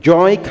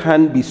Joy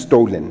can't be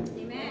stolen.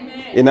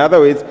 In other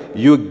words,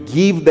 you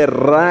give the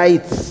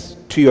rights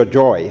to your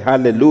joy.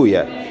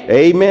 Hallelujah.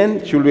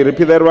 Amen. Should we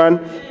repeat that one?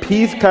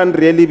 Peace can't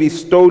really be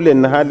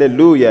stolen.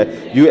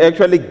 Hallelujah. You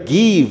actually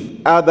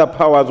give other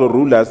powers or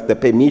rulers the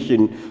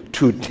permission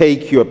to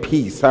take your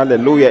peace.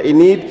 Hallelujah.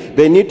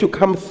 They need to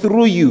come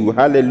through you.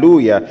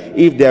 Hallelujah.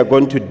 If they are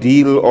going to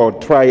deal or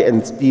try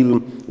and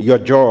steal your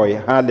joy.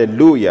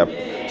 Hallelujah.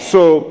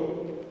 So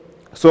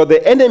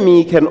the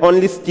enemy can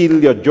only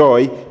steal your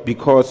joy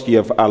because you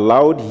have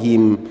allowed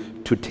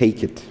him to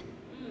take it.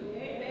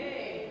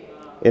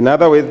 In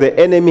other words, the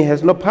enemy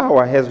has no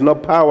power.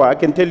 I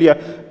can tell you,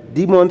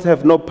 demons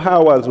have no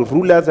powers,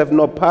 rulers have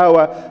no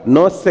power,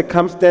 no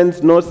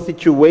circumstance, no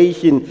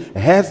situation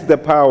has the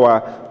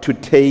power to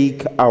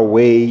take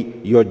away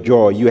your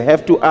joy. You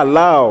have to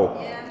allow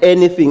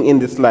anything in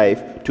this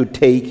life to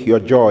take your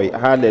joy.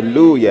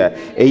 Hallelujah.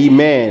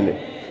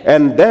 Amen.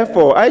 And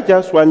therefore, I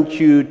just want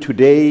you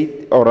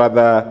today, or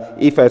rather,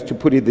 if I was to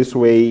put it this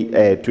way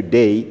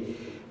today,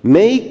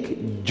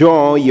 make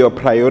joy your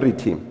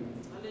priority.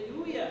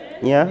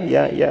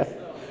 Yeah.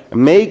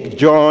 Make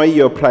joy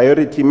your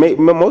priority.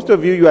 Most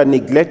of you are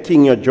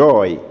neglecting your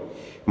joy.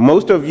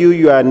 Most of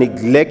you are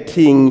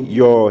neglecting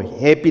your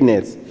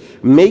happiness.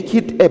 Make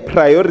it a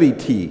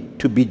priority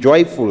to be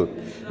joyful.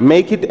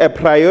 Make it a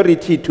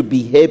priority to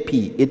be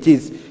happy. It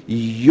is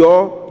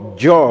your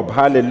job,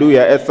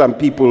 hallelujah, as some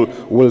people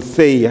will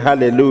say,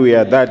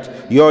 hallelujah,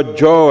 that your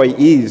joy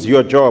is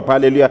your job,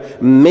 hallelujah.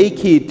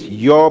 Make it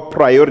your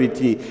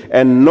priority,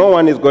 and no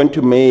one is going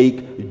to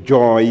make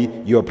joy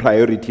your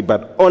priority,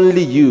 but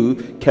only you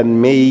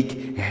can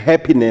make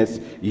happiness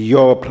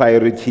your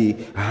priority.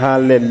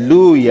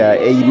 Hallelujah.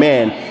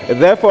 Amen.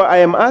 Therefore, I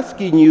am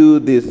asking you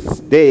this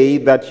day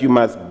that you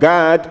must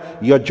guard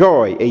your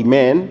joy.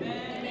 Amen.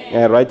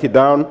 Write it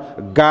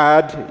down.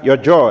 Guard your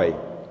joy.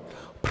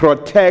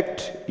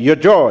 Protect your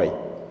joy.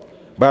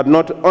 But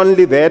not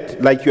only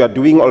that, like you are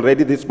doing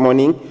already this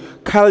morning,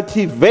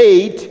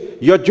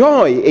 cultivate your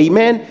joy.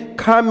 Amen.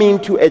 Coming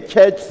to a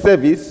church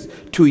service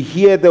to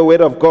hear the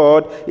word of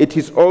God, it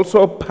is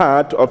also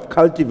part of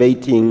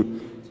cultivating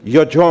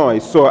your joy.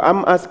 So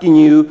I'm asking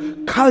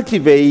you,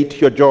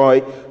 cultivate your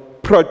joy,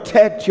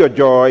 protect your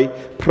joy,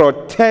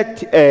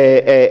 protect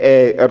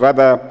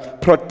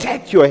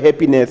your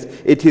happiness.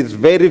 It is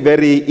very,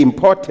 very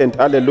important.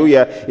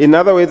 Hallelujah. In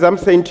other words, I'm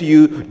saying to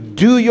you,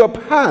 do your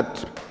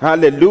part.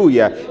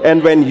 Hallelujah.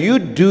 And when you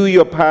do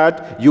your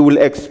part, you will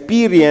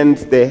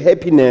experience the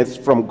happiness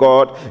from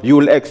God. You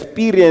will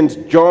experience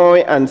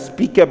joy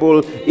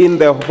unspeakable in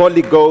the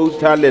Holy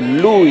Ghost.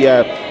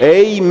 Hallelujah.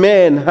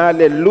 Amen.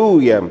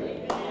 Hallelujah.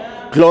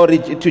 Glory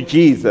to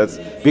Jesus.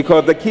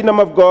 Because the kingdom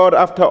of God,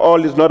 after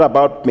all, is not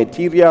about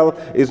material,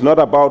 is not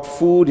about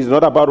food, is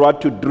not about what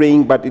to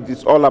drink, but it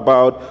is all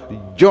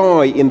about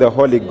joy in the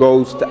Holy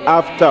Ghost.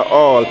 After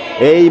all,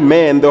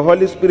 amen. The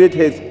Holy Spirit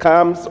he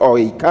comes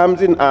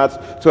in us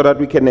so that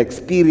we can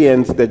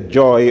experience the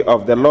joy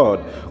of the Lord.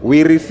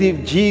 We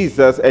receive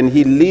Jesus and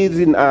he lives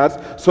in us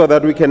so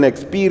that we can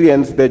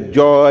experience the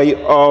joy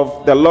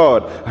of the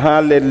Lord.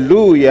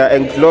 Hallelujah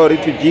and glory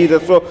to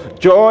Jesus. So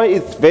joy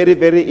is very,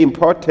 very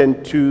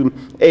important to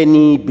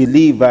any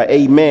believer.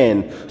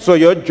 Amen. So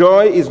your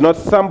joy is not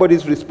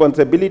somebody's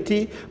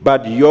responsibility,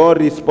 but your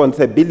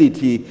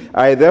responsibility.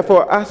 I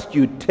therefore ask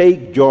you,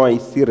 take joy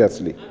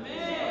seriously.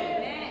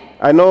 Amen.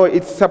 I know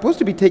it's supposed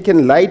to be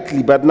taken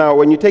lightly, but now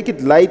when you take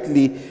it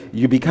lightly,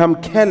 you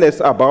become careless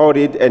about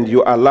it and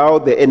you allow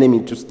the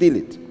enemy to steal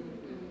it.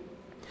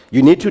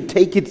 You need to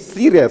take it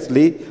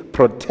seriously,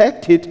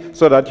 protect it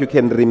so that you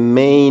can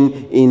remain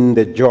in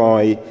the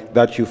joy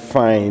that you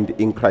find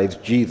in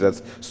Christ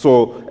Jesus.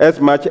 So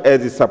as much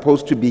as it's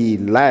supposed to be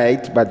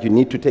light, but you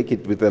need to take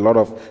it with a lot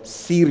of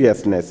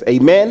seriousness.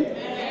 Amen?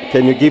 Amen.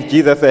 Can you give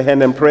Jesus a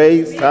hand and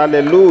praise?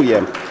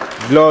 Hallelujah.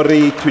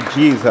 Glory to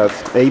Jesus.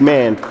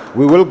 Amen.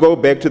 We will go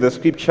back to the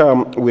scripture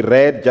we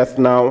read just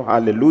now.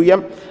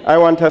 Hallelujah. I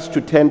want us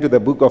to turn to the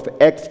book of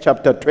Acts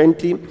chapter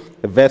 20,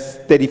 verse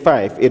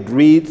 35. It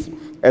reads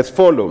as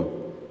follows.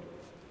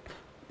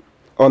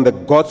 On the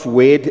God's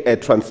Word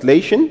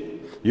translation.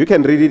 You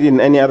can read it in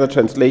any other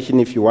translation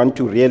if you want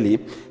to really,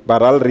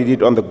 but I'll read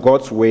it on the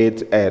God's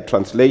Word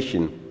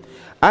translation.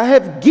 I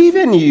have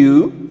given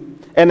you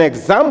an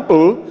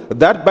example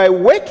that by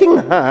working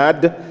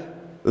hard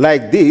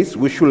like this,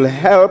 we should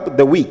help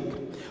the weak.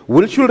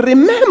 We should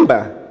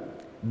remember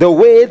the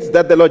words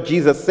that the Lord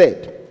Jesus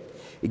said.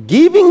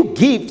 Giving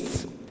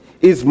gifts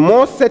is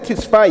more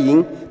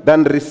satisfying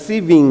than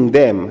receiving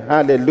them.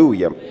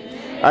 Hallelujah.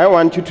 I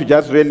want you to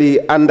just really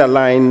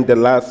underline the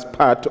last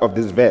part of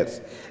this verse.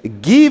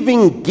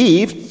 Giving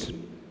gifts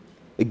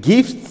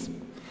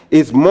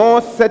is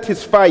more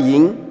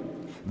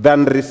satisfying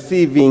than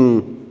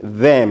receiving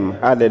them.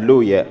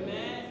 Hallelujah.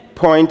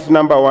 Point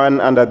number one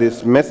under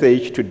this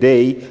message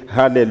today,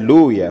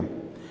 hallelujah,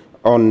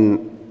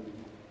 on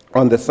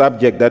the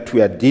subject that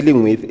we are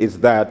dealing with is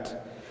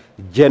that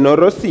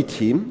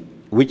generosity,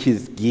 which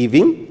is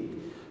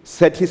giving,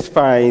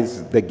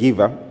 satisfies the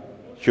giver.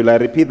 Should I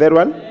repeat that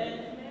one?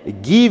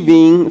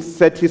 Giving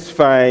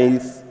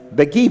satisfies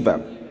the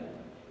giver.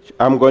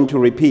 I'm going to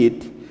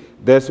repeat.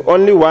 There's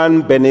only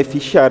one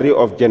beneficiary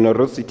of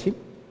generosity.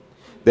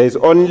 There's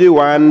only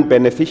one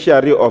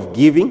beneficiary of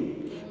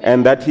giving,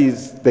 and that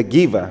is the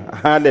giver.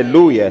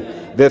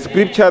 Hallelujah. The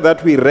scripture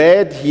that we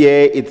read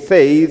here, it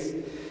says,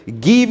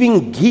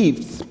 giving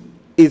gifts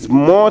is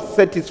more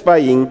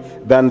satisfying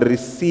than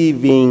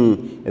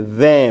receiving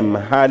them.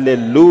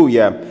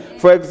 Hallelujah.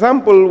 For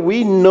example,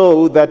 we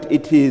know that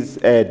it is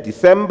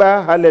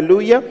December.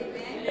 Hallelujah.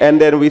 And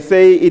then we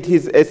say it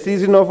is a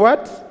season of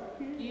what?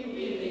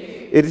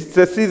 It is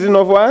a season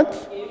of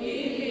what?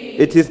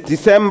 It is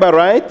December,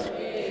 right?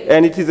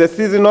 And it is a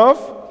season of?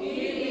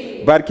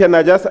 But can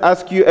I just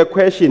ask you a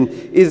question?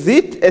 Is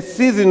it a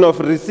season of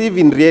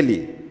receiving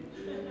really?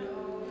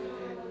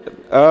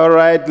 All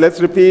right, let's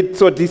repeat.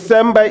 So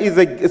December is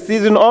a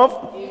season of?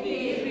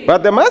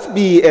 But there must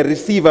be a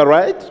receiver,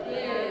 right?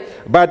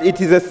 But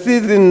it is a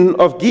season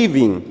of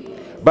giving.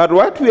 But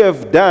what we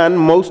have done,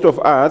 most of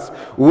us,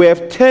 we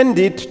have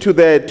tended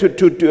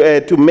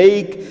to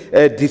make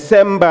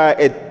December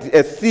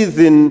a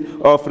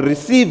season of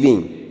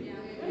receiving.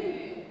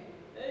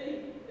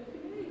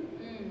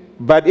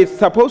 But it's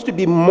supposed to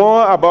be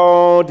more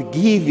about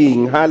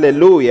giving.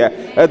 Hallelujah.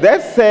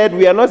 That said,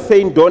 we are not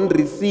saying don't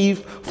receive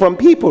from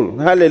people.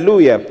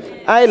 Hallelujah.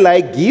 I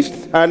like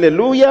gifts.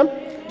 Hallelujah.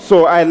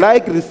 So I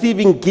like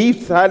receiving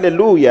gifts,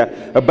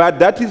 hallelujah, but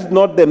that is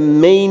not the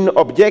main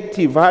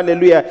objective,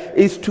 hallelujah,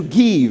 is to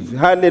give,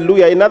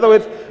 hallelujah. In other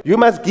words, you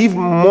must give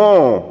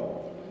more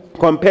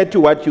compared to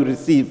what you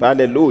receive,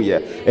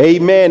 hallelujah,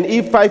 amen.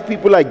 If 5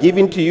 people are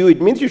giving to you,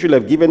 it means you should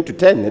have given to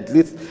 10 at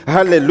least,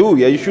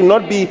 hallelujah. You should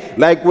not be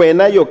like when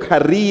your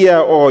career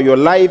or your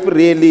life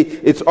really,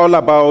 it's all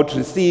about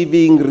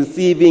receiving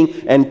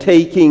and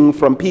taking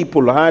from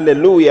people,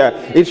 hallelujah.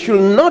 It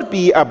should not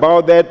be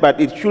about that,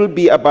 but it should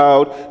be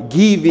about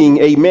giving,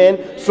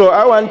 amen. So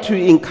I want to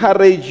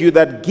encourage you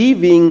that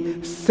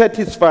giving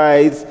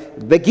satisfies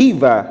the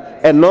giver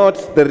and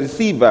not the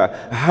receiver.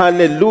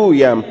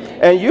 Hallelujah.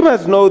 And you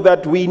must know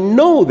that we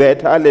know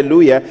that,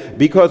 hallelujah,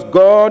 because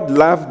God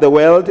loved the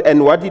world,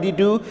 and what did he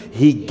do?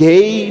 He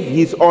gave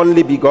his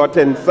only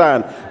begotten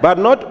son. But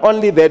not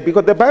only that,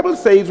 because the Bible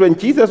says when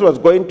Jesus was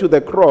going to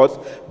the cross,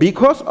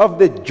 because of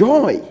the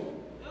joy,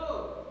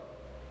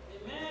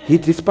 he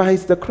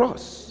despised the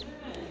cross.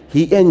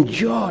 He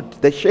endured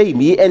the shame.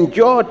 He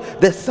endured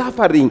the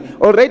suffering.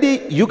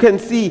 Already you can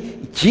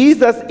see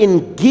Jesus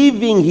in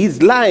giving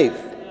his life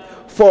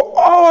for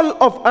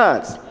all of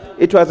us.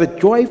 It was a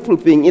joyful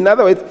thing. In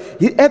other words,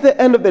 at the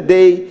end of the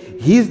day,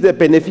 he's the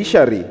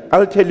beneficiary.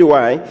 I'll tell you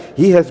why.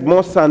 He has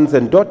more sons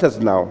and daughters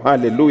now.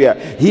 Hallelujah.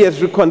 He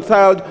has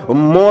reconciled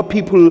more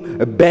people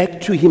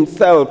back to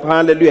himself.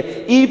 Hallelujah.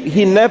 If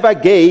he never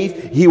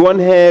gave, he won't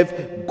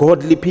have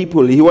godly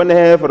people. He won't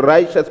have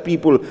righteous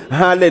people.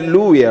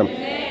 Hallelujah.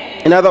 Amen.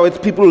 In other words,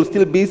 people will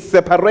still be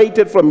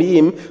separated from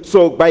him.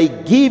 So by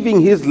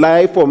giving his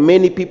life for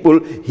many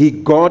people, he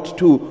got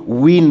to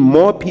win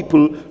more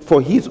people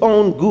for his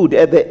own good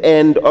at the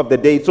end of the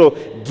day. So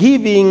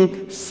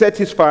giving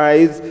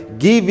satisfies,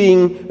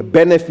 giving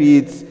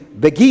benefits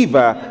the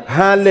giver.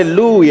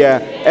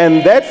 Hallelujah.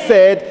 And that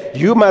said,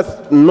 you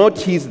must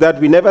notice that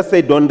we never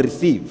say don't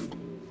receive.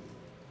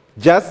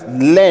 Just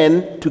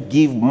learn to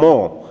give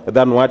more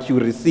than what you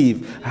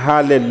receive.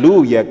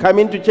 Hallelujah. Come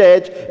into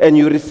church and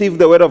you receive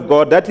the word of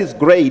God. That is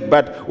great.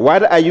 But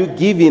what are you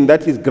giving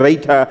that is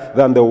greater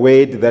than the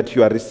word that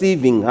you are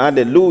receiving?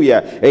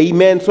 Hallelujah.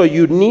 Amen. So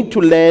you need to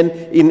learn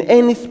in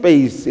any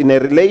space, in a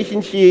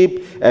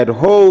relationship, at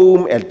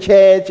home, at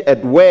church,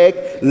 at work,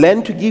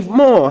 learn to give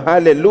more.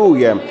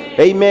 Hallelujah.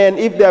 Amen.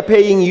 If they're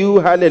paying you,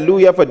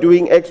 hallelujah, for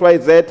doing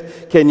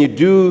XYZ, can you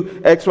do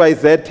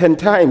XYZ 10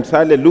 times?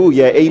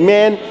 Hallelujah.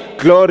 Amen.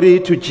 Glory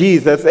to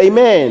Jesus.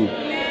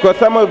 Amen. Because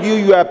some of you,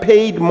 you are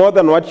paid more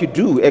than what you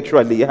do,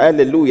 actually.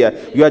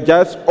 Hallelujah. You are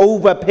just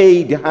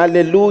overpaid.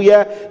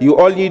 Hallelujah.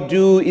 All you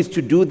do is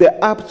to do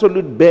the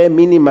absolute bare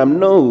minimum.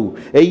 No.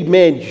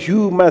 Amen.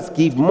 You must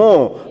give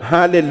more.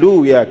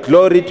 Hallelujah.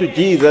 Glory to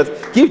Jesus.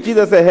 Give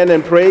Jesus a hand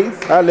and praise.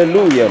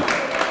 Hallelujah.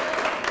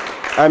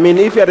 I mean,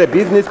 if you're a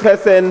business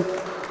person,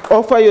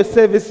 offer your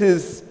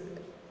services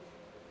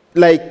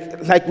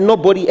like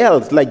nobody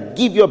else. Like,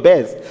 give your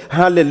best.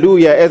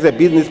 Hallelujah. As a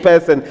business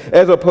person,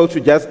 as opposed to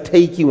just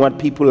taking what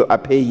people are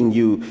paying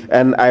you.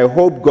 And I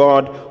hope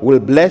God will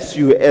bless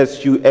you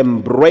as you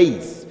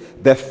embrace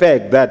the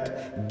fact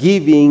that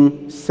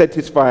giving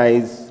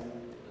satisfies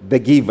the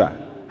giver.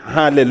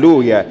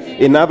 Hallelujah.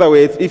 In other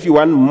words, if you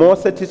want more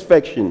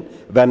satisfaction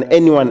than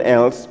anyone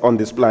else on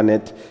this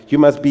planet, you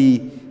must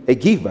be a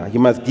giver. You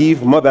must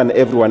give more than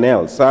everyone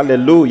else.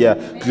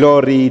 Hallelujah.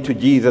 Glory to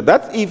Jesus.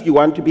 That's if you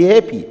want to be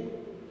happy.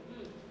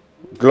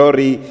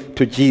 Glory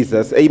to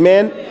Jesus.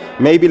 Amen.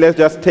 Maybe let's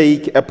just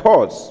take a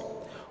pause.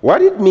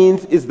 What it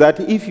means is that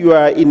if you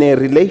are in a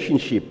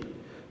relationship,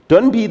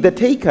 don't be the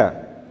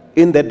taker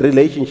in that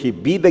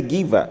relationship. Be the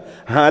giver.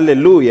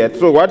 Hallelujah.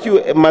 So what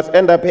you must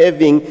end up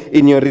having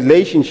in your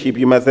relationship,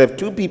 you must have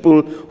 2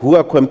 people who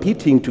are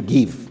competing to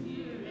give.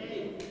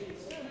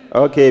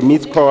 Okay,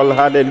 miss call.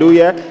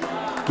 Hallelujah.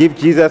 Give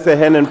Jesus a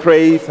hand and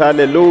praise.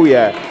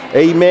 Hallelujah.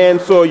 Amen.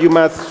 So you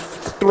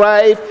must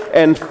strive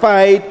and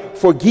fight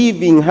for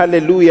giving.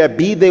 Hallelujah.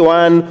 Be the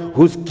one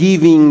who's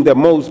giving the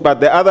most, but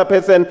the other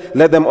person,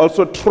 let them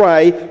also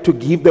try to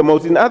give the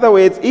most. In other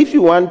words, if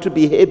you want to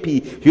be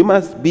happy, you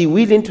must be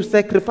willing to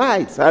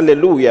sacrifice.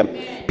 Hallelujah.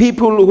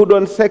 People who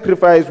don't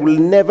sacrifice will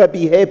never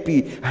be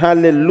happy.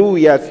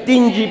 Hallelujah.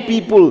 Stingy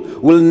people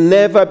will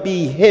never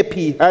be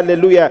happy.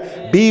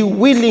 Hallelujah. Be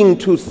willing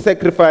to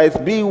sacrifice.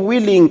 Be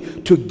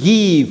willing to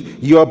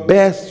give your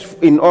best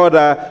in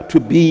order to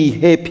be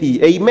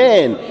happy.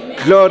 Amen.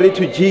 Glory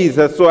to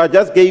Jesus. So I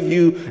just gave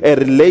you a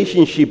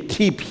relationship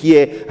tip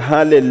here.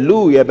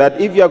 Hallelujah.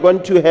 That if you are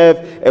going to have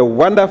a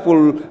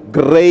wonderful,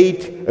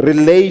 great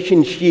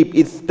relationship,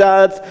 it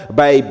starts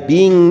by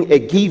being a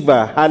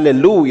giver.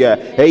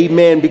 Hallelujah.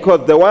 Amen.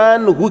 Because the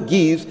one who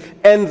gives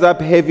ends up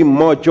having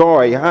more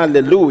joy.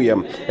 Hallelujah.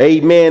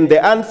 Amen.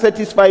 The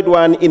unsatisfied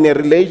one in a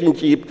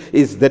relationship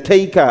is the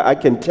taker. I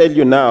can tell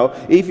you now,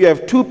 if you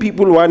have two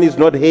people, one is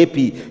not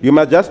happy, you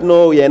must just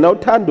know, and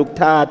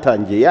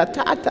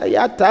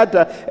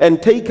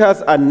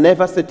takers are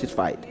never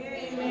satisfied.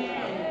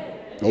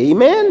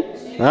 Amen.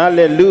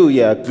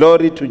 Hallelujah.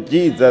 Glory to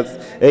Jesus.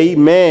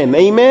 Amen.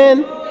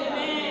 Amen.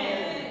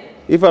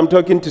 If I'm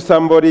talking to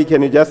somebody,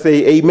 can you just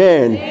say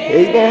amen?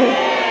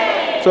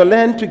 Amen. So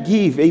learn to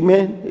give.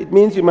 Amen. It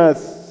means you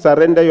must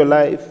surrender your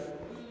life,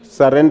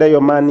 surrender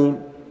your money,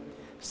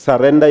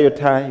 surrender your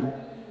time,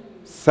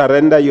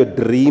 surrender your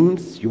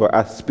dreams, your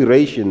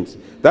aspirations.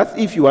 That's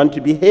if you want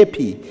to be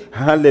happy.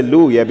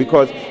 Hallelujah.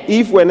 Because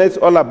if when it's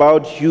all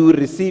about you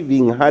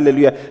receiving,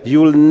 hallelujah,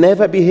 you will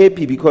never be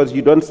happy because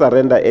you don't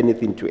surrender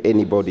anything to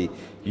anybody.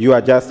 You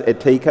are just a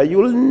taker. You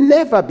will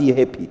never be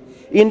happy.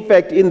 In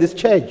fact, in this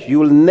church, you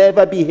will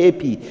never be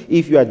happy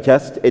if you are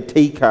just a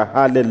taker.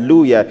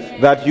 Hallelujah.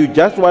 That you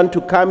just want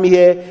to come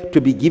here to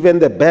be given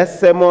the best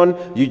sermon.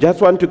 You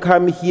just want to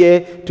come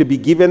here to be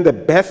given the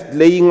best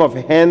laying of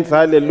hands.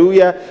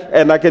 Hallelujah.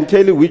 And I can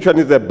tell you which one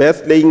is the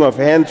best laying of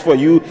hands for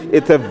you.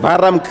 It's a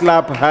Varam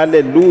clap.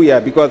 Hallelujah.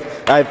 Because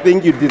I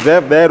think you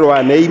deserve that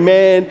one.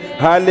 Amen.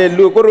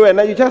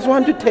 Hallelujah. You just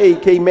want to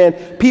take. Amen.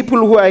 People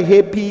who are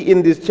happy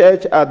in this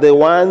church are the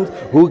ones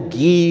who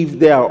give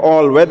their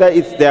all, whether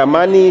it's their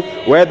money,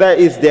 whether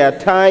it's their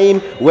time,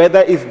 whether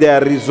it's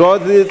their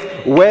resources,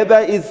 whether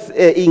it's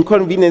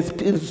inconvenience.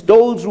 It's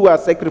those who are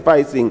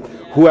sacrificing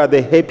who are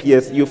the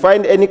happiest. You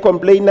find any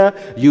complainer,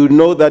 you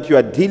know that you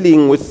are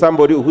dealing with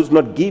somebody who's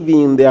not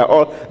giving their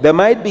all. They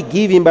might be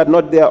giving, but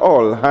not their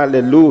all.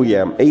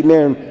 Hallelujah.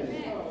 Amen.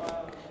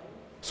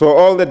 So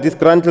all the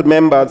disgruntled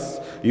members,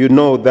 you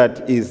know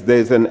that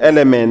there's an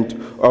element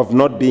of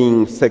not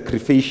being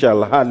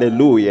sacrificial.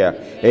 Hallelujah.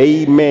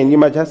 Amen. You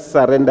must just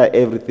surrender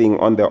everything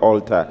on the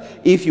altar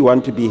if you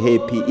want to be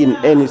happy in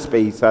any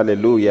space.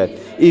 Hallelujah.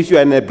 If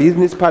you're in a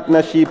business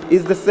partnership,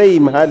 it's the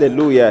same.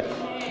 Hallelujah.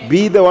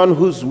 Be the one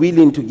who's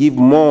willing to give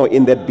more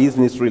in that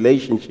business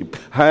relationship.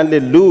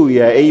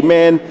 Hallelujah.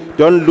 Amen.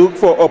 Don't look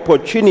for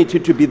opportunity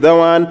to be the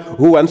one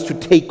who wants to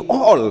take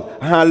all.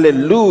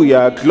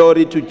 Hallelujah.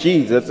 Glory to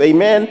Jesus.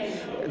 Amen.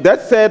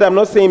 That said, I'm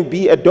not saying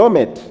be a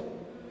doormat.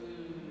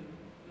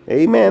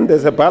 Amen.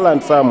 There's a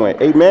balance somewhere.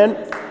 Amen.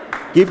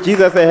 Give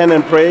Jesus a hand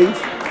and praise.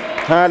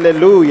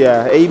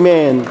 Hallelujah.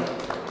 Amen.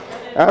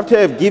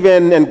 After you've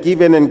given and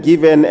given and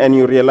given and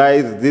you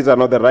realize these are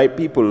not the right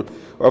people,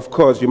 of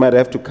course, you might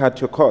have to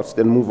cut your cost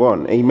and move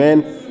on.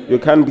 Amen. You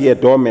can't be a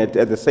doormat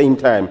at the same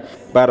time.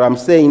 But I'm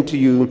saying to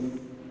you,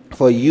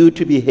 for you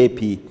to be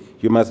happy,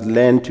 you must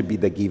learn to be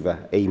the giver.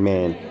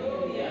 Amen.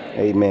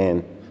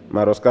 Amen.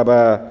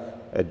 Maroskaba,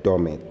 a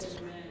doormat.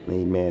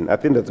 Amen. I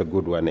think that's a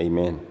good one.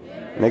 Amen.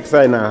 Next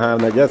time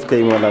I just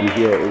came while I'm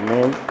here.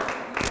 Amen.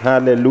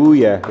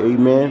 Hallelujah.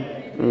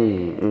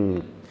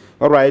 Amen.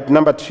 All right,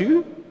 number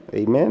 2.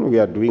 Amen. We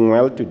are doing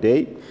well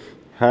today.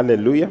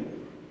 Hallelujah.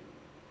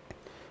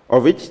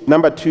 Of which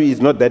number 2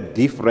 is not that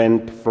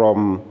different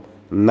from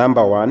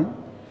number 1,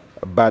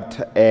 but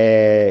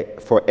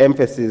for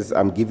emphasis,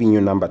 I'm giving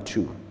you number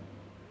 2.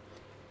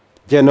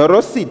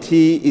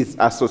 Generosity is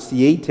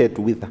associated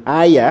with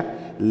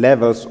higher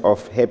levels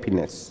of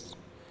happiness.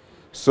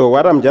 So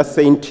what I'm just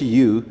saying to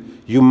you,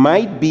 you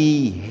might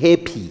be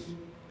happy,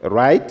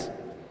 right?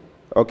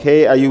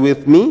 Okay, are you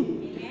with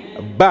me?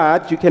 Yeah.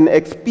 But you can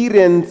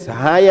experience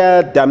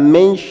higher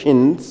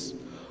dimensions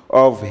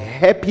of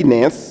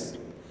happiness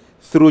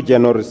through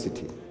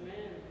generosity.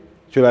 Amen.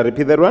 Should I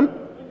repeat that one?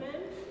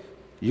 Amen.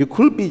 You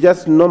could be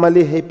just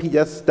normally happy,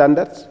 just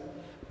standards,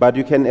 but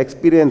you can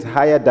experience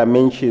higher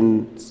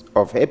dimensions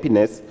of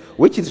happiness,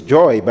 which is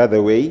joy, by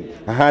the way.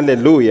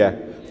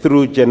 Hallelujah.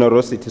 Through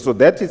generosity. So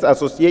that is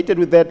associated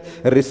with that.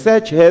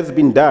 Research has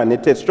been done.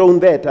 It has shown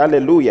that.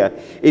 Hallelujah.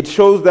 It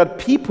shows that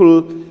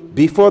people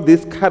before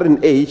this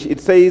current age,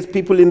 it says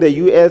people in the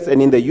US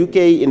and in the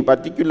UK in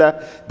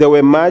particular, they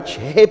were much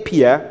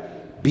happier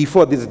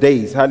before these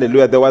days.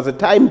 Hallelujah. There was a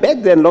time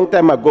back then, long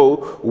time ago,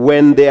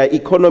 when their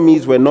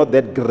economies were not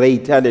that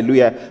great.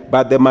 Hallelujah.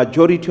 But the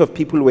majority of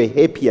people were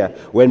happier.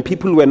 When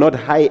people were not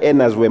high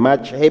earners, were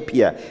much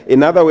happier.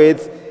 In other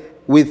words,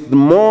 with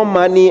more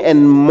money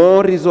and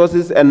more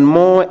resources and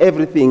more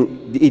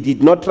everything, it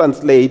did not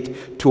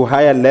translate to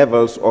higher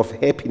levels of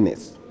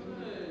happiness.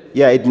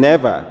 Yeah, it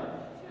never.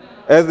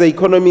 As the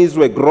economies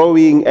were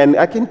growing, and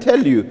I can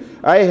tell you,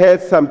 I heard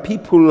some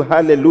people,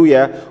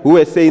 hallelujah, who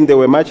were saying they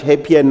were much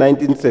happier in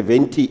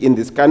 1970 in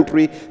this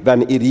country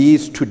than it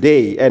is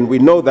today. And we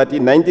know that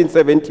in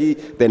 1970,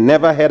 they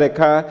never had a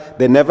car,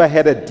 they never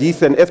had a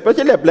decent,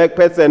 especially a black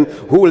person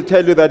who will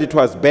tell you that it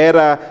was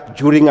better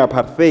during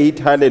apartheid,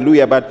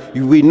 hallelujah. But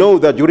we know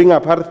that during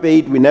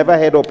apartheid, we never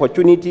had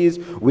opportunities,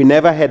 we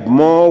never had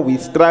more, we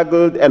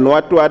struggled and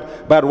what.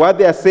 But what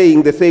they are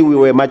saying, they say we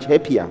were much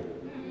happier.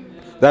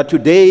 That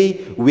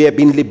today we have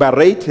been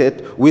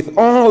liberated with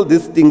all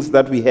these things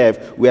that we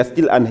have. We are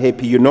still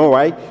unhappy. You know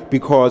why?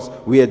 Because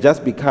we have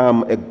just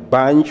become a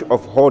bunch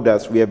of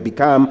hoarders. We have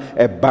become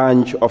a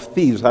bunch of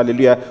thieves.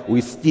 Hallelujah.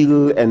 We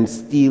steal and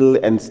steal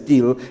and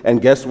steal.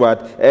 And guess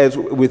what? As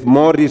with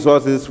more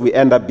resources, we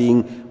end up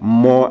being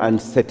more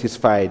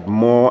unsatisfied,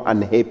 more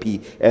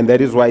unhappy. And that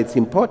is why it's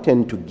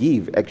important to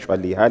give,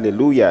 actually.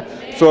 Hallelujah.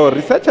 So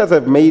researchers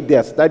have made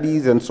their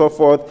studies and so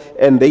forth,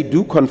 and they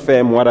do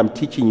confirm what I'm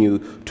teaching you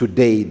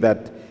today,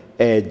 that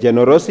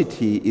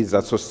generosity is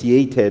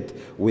associated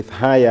with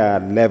higher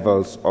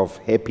levels of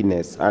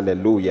happiness.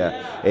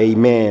 Hallelujah.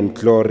 Amen.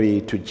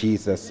 Glory to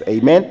Jesus.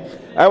 Amen.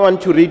 I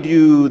want to read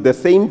you the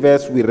same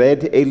verse we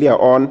read earlier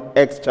on,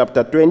 Acts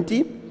chapter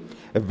 20,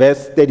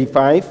 verse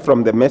 35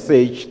 from the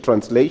Message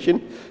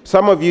translation.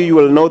 Some of you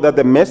will know that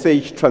the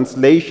Message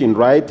translation,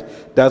 right,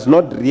 does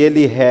not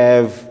really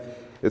have,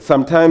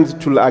 sometimes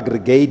it will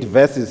aggregate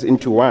verses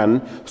into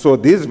one. So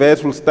this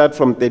verse will start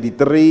from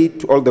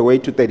 33 all the way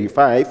to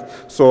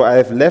 35. So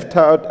I left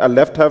out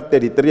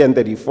 33 and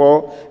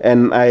 34,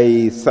 and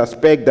I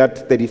suspect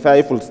that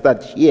 35 will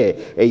start here.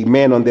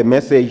 Amen. On the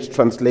Message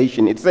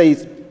translation, it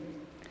says,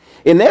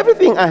 "In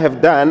everything I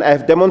have done, I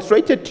have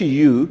demonstrated to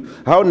you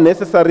how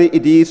necessary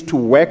it is to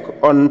work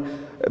on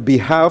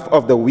behalf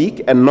of the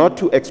weak and not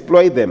to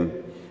exploit them."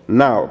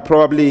 Now,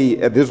 probably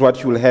this is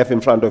what you will have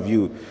in front of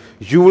you.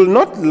 You will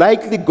not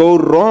likely go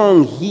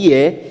wrong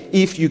here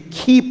if you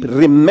keep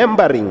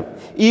remembering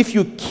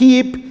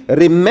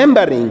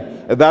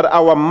that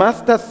our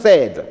Master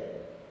said,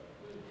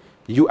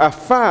 "You are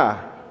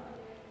far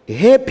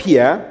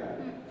happier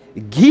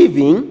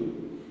giving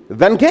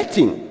than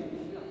getting."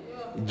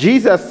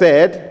 Jesus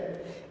said,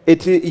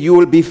 you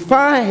will be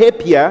far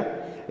happier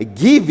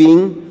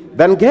giving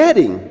than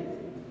getting.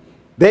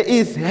 There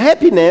is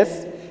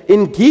happiness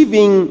in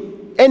giving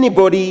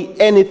anybody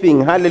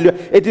anything. Hallelujah.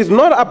 It is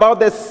not about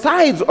the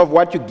size of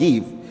what you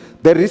give.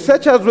 The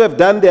researchers who have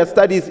done their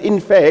studies, in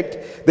fact,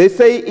 they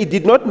say it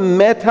did not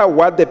matter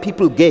what the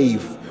people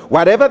gave.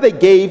 Whatever they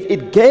gave,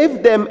 it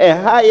gave them a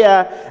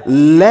higher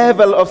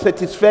level of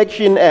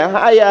satisfaction, a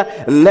higher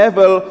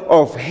level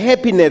of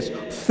happiness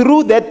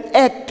through that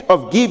act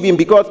of giving,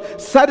 because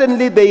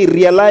suddenly they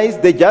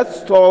realized they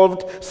just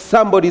solved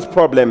somebody's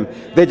problem.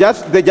 They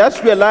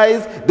just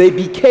realized they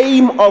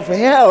became of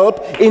help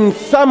in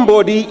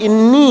somebody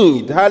in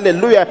need.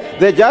 Hallelujah.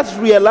 They just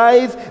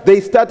realized they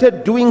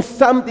started doing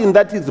something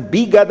that is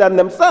bigger than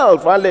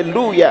themselves.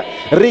 Hallelujah.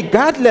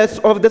 Regardless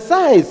of the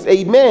size.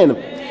 Amen.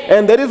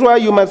 And that is why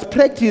you must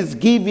practice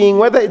giving,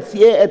 whether it's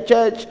here at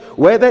church,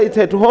 whether it's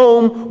at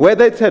home,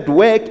 whether it's at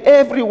work,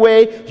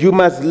 everywhere you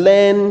must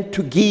learn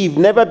to give.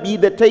 Never be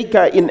the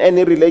taker in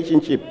any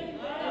relationship.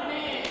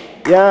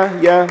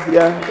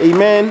 Yeah.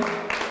 Amen.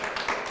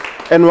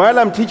 And while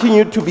I'm teaching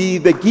you to be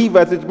the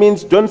givers, it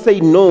means don't say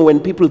no when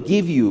people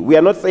give you. We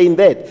are not saying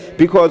that,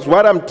 because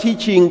what I'm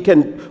teaching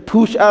can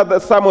push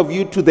some of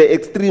you to the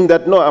extreme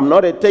that, no, I'm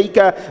not a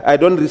taker, I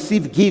don't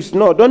receive gifts.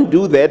 No, don't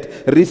do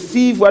that.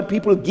 Receive what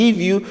people give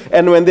you,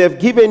 and when they've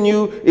given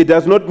you, it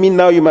does not mean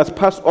now you must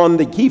pass on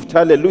the gift.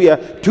 Hallelujah.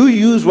 To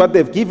use what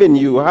they've given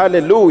you.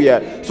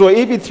 Hallelujah. So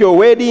if it's your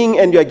wedding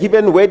and you're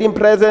given wedding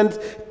presents,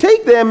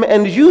 take them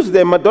and use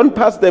them, but don't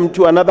pass them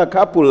to another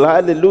couple.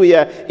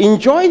 Hallelujah.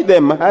 Enjoy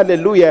them.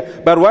 Hallelujah.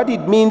 But what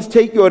it means,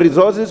 take your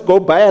resources, go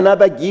buy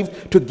another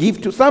gift to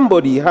give to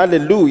somebody.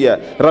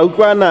 Hallelujah.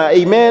 Raukwana.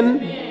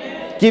 Amen.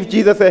 Give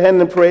Jesus a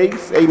hand and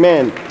praise.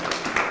 Amen.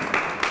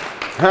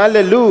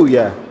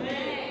 Hallelujah.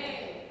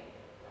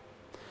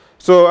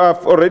 So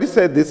I've already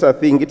said this, I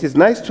think. It is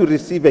nice to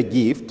receive a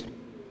gift.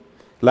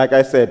 Like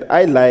I said,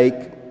 I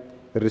like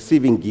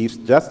receiving gifts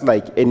just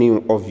like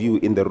any of you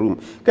in the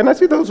room. Can I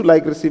see those who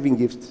like receiving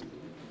gifts?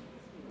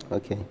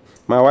 Okay.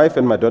 My wife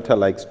and my daughter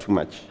likes too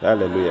much.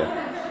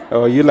 Hallelujah.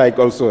 Oh, you like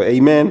also.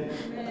 Amen.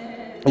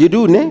 You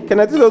do, ne? Can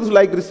I see those who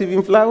like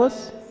receiving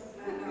flowers?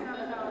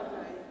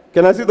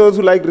 Can I see those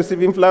who like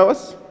receiving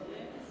flowers?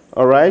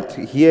 All right.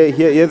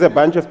 Here's a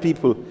bunch of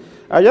people.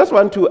 I just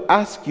want to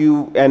ask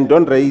you, and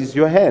don't raise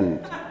your hand.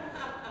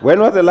 When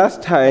was the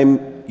last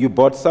time you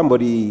bought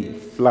somebody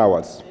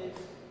flowers?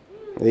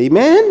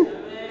 Amen?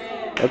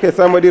 Okay,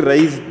 somebody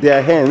raised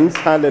their hands.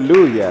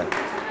 Hallelujah.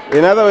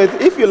 In other words,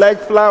 if you like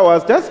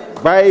flowers, just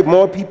buy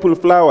more people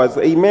flowers.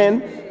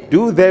 Amen?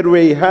 Do that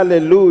way.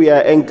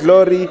 Hallelujah. And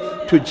glory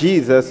to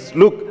Jesus.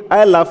 Look,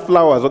 I love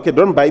flowers. Okay,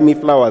 don't buy me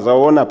flowers. I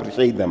won't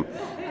appreciate them.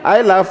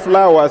 I love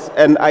flowers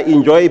and I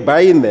enjoy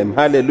buying them.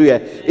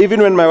 Hallelujah.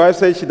 Even when my wife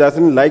says she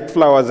doesn't like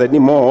flowers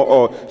anymore,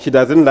 or she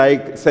doesn't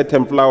like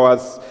certain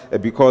flowers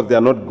because they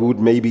are not good,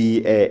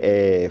 maybe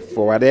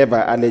for whatever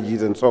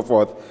allergies and so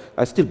forth,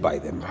 I still buy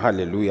them.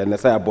 Hallelujah. And I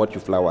say, I bought you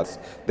flowers.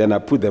 Then I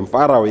put them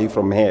far away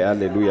from here.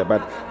 Hallelujah.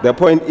 But the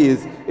point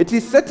is, it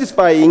is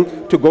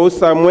satisfying to go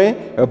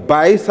somewhere,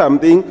 buy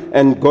something,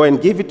 and go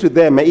and give it to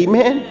them.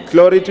 Amen.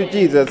 Glory to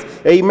Jesus.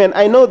 Amen.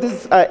 I know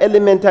these are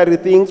elementary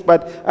things,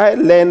 but I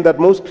learned that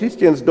most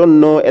Christians don't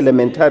know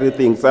elementary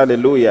things.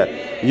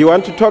 Hallelujah. You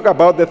want to talk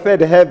about the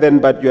third heaven,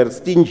 but you are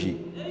stingy.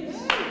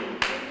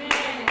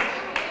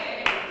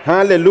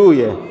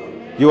 Hallelujah.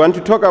 You want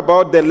to talk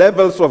about the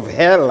levels of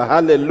hell.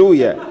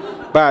 Hallelujah.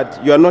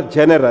 But you are not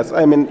generous.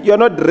 I mean, you're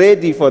not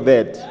ready for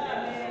that.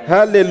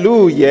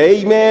 Hallelujah.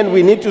 Amen.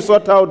 We need to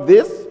sort out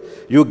this.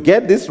 You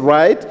get this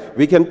right,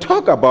 we can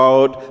talk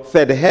about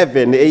third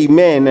heaven.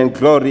 Amen. And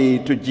glory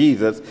to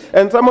Jesus.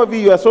 And some of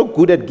you are so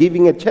good at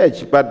giving at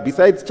church, but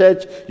besides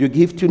church, you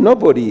give to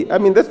nobody. I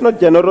mean, that's not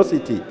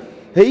generosity.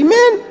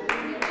 Amen.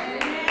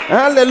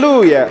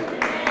 Hallelujah.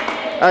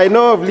 I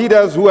know of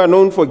leaders who are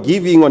known for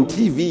giving on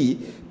TV,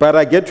 but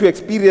I get to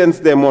experience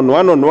them on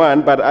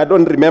one-on-one, but I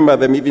don't remember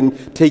them even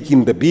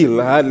taking the bill.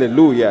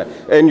 Hallelujah.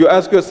 And you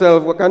ask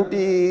yourself, what can't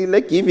they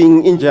like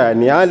giving in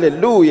Jani?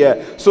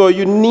 Hallelujah. So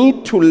you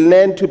need to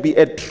learn to be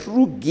a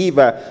true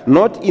giver,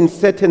 not in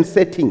certain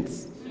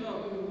settings.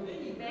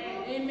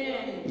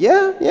 Amen.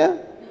 Yeah.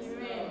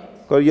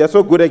 Because you're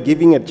so good at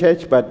giving at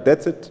church, but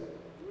that's it.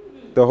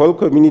 The whole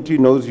community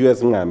knows you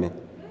as Ngame.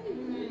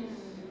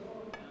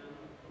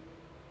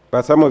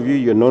 But some of you,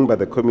 you're known by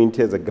the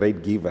community as a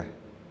great giver.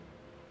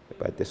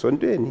 But there's one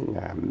doing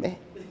Ngame.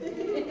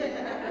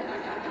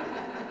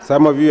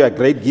 Some of you are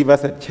great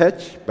givers at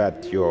church,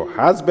 but your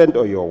husband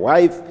or your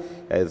wife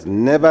has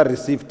never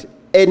received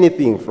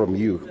anything from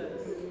you.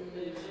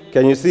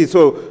 Can you see?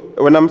 So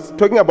when I'm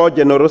talking about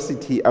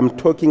generosity, I'm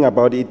talking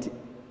about it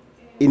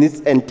in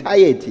its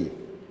entirety.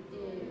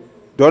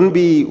 Don't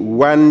be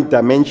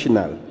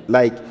one-dimensional.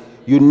 Like,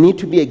 you need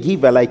to be a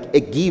giver, like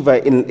a giver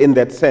in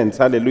that sense.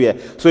 Hallelujah.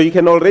 So you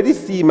can already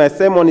see my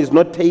sermon is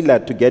not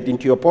tailored to get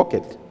into your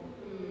pocket.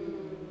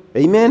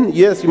 Amen.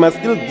 Yes, you must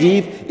still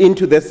give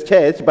into this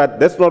church, but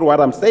that's not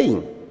what I'm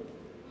saying.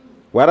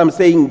 What I'm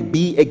saying,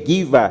 be a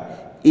giver,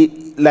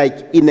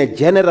 like in a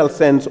general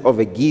sense of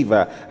a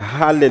giver.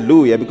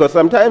 Hallelujah. Because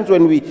sometimes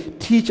when we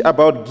teach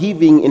about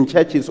giving in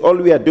churches, all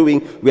we are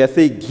doing, we are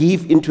saying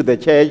give into the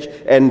church,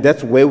 and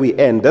that's where we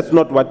end. That's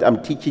not what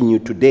I'm teaching you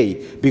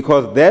today,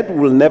 because that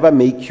will never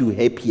make you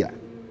happier.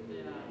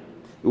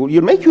 It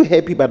will make you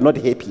happy, but not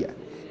happier.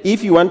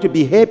 If you want to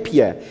be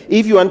happier,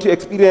 if you want to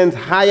experience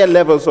higher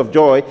levels of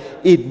joy,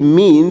 it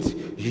means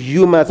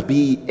you must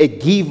be a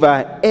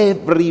giver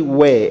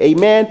everywhere.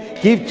 Amen.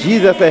 Give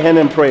Jesus a hand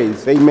and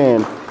praise.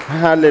 Amen.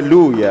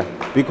 Hallelujah.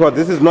 Because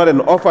this is not an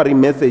offering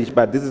message,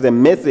 but this is a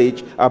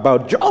message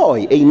about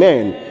joy.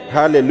 Amen.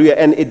 Hallelujah.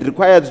 And it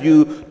requires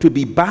you to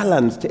be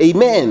balanced.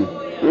 Amen.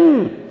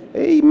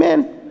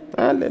 Amen.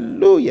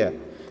 Hallelujah.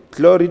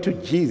 Glory to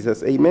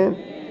Jesus.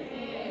 Amen.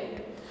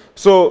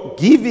 So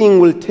giving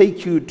will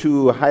take you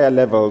to higher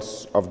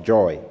levels of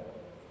joy.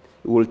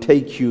 It will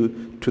take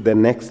you to the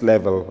next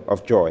level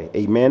of joy.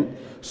 Amen.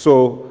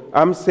 So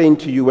I'm saying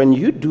to you, when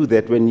you do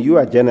that, when you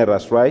are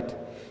generous, right,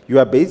 you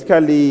are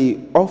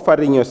basically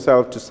offering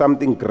yourself to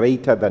something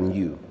greater than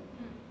you.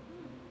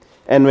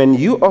 And when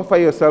you offer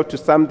yourself to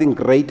something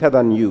greater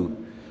than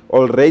you,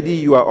 already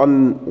you are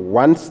on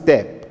one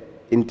step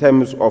in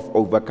terms of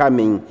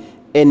overcoming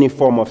any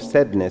form of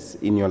sadness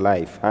in your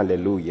life.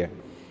 Hallelujah.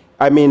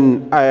 I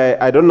mean,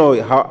 I don't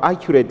know how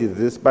accurate is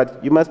this,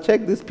 but you must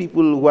check these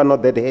people who are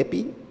not that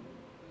happy,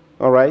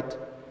 all right,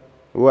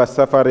 who are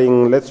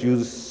suffering, let's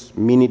use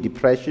mini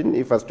depression,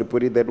 if I was to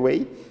put it that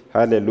way.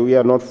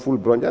 Hallelujah, not full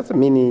blown, just a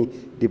mini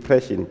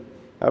depression.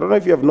 I don't know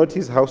if you have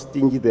noticed how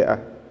stingy they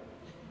are.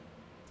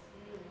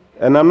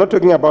 And I'm not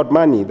talking about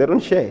money, they don't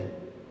share.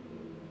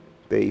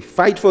 They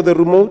fight for the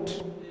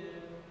remote.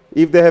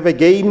 If they have a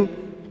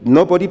game,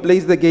 nobody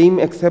plays the game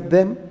except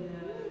them.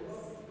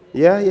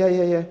 Yeah.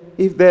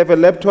 If they have a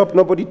laptop,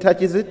 nobody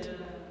touches it.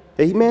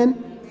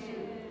 Amen.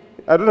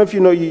 I don't know if you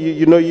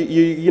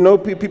know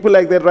people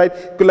like that,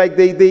 right? Like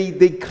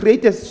they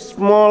create a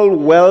small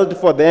world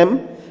for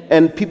them,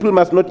 and people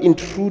must not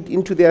intrude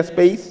into their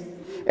space.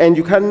 And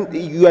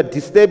you are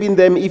disturbing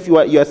them if you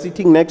are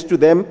sitting next to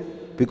them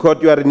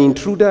because you are an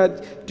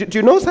intruder. Do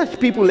you know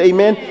such people?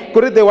 Amen.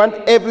 Because they want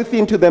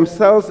everything to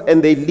themselves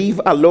and they live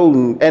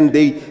alone,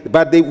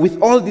 but they with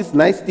all these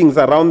nice things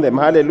around them.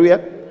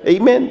 Hallelujah.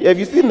 Amen. Have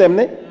you seen them?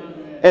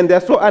 And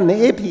they're so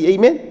unhappy.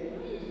 Amen.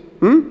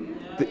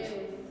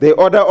 They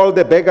order all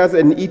the beggars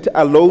and eat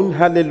alone.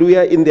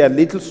 Hallelujah. In their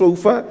little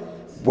sofa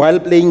while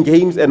playing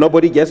games, and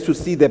nobody gets to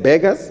see the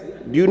beggars.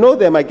 Do you know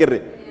them,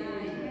 Akere?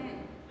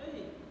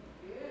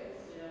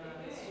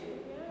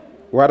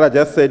 What I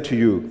just said to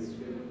you.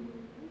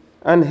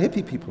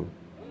 Unhappy people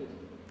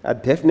are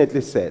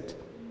definitely sad.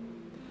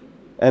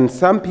 And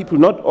some people,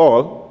 not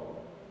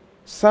all,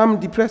 some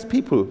depressed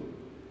people,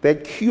 their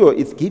cure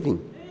is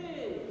giving.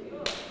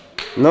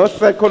 No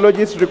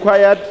psychologist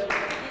required.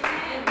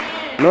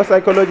 No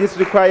psychologist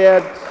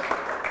required.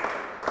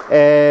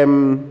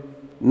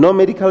 No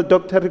medical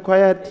doctor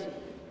required.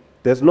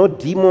 There's no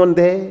demon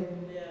there.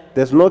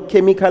 There's no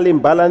chemical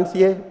imbalance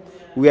here.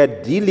 We are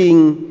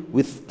dealing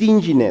with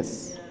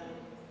stinginess.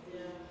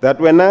 That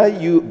when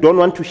you don't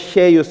want to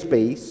share your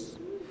space,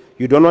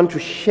 you don't want to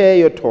share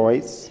your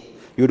toys,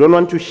 you don't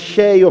want to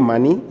share your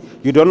money,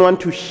 you don't want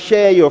to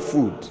share your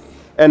food.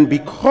 And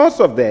because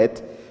of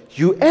that,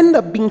 you end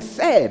up being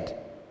sad.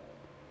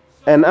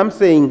 And I'm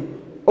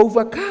saying,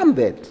 overcome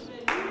that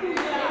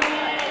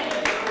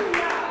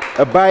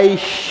by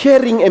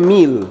sharing a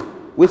meal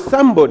with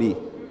somebody.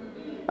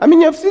 I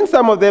mean, you've seen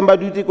some of them,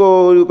 but you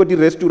go to the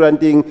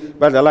restaurant,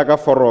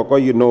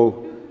 you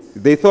know,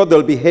 they thought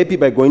they'll be happy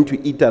by going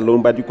to eat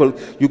alone, but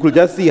you could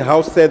just see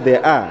how sad they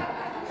are.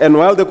 And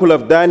while they could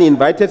have done,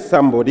 invited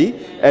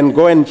somebody and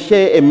go and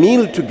share a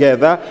meal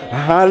together.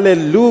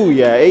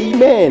 Hallelujah.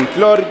 Amen.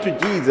 Glory to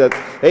Jesus.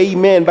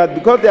 Amen. But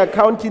because they are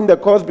counting the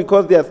cost,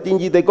 because they are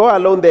stingy, they go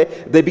alone,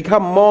 they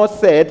become more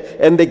sad,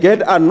 and they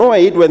get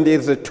annoyed when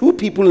there's two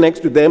people next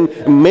to them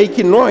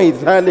making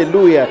noise.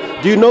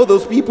 Hallelujah. Do you know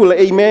those people?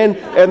 Amen.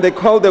 And they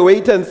call the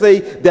waiter and say,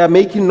 they are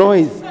making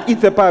noise.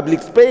 It's a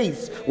public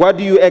space. What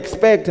do you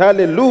expect?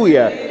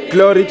 Hallelujah.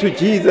 Glory to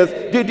Jesus.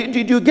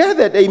 Did you get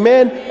that?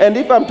 Amen. And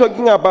if I'm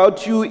talking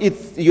about you,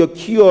 it's your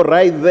cure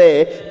right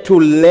there to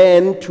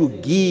learn, to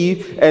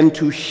give, and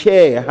to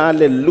share.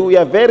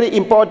 Hallelujah. Very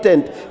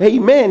important.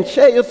 Amen.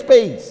 Share your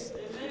space.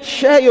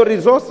 Share your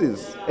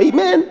resources.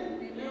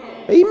 Amen.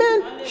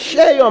 Amen.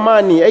 Share your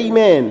money.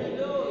 Amen.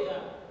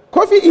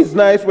 Coffee is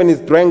nice when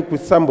it's drank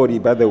with somebody,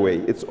 by the way.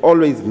 It's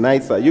always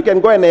nicer. You can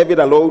go and have it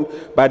alone,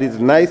 but it's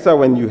nicer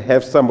when you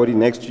have somebody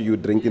next to you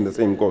drinking the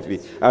same coffee.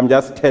 I'm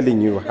just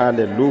telling you,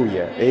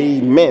 hallelujah.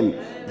 Amen.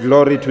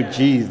 Glory to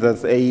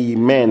Jesus.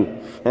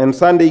 Amen. And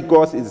Sunday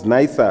course is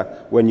nicer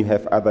when you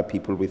have other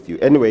people with you.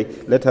 Anyway,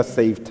 let us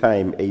save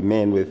time,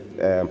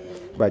 amen,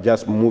 by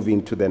just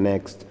moving to the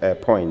next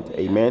point.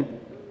 Amen.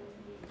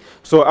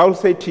 So I'll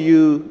say to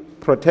you,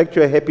 protect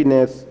your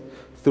happiness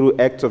through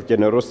acts of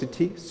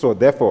generosity. So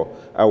therefore,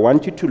 I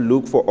want you to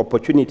look for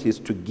opportunities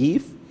to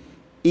give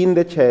in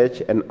the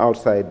church and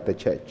outside the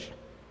church.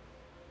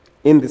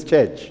 In this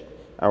church,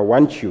 I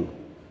want you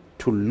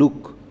to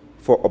look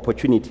for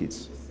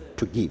opportunities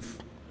to give.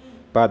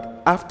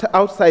 But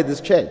outside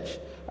this church,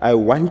 I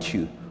want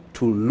you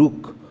to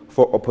look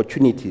for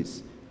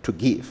opportunities to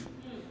give.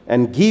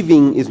 And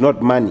giving is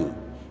not money.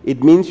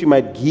 It means you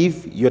might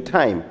give your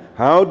time.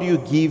 How do you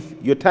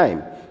give your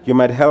time? You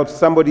might help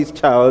somebody's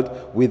child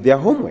with their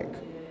homework.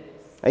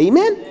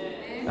 Amen?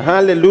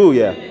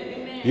 Hallelujah.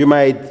 You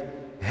might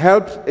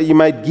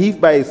give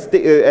by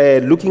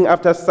looking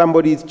after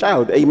somebody's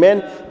child.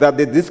 Amen? That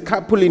there's this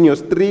couple in your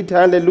street,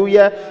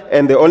 hallelujah,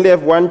 and they only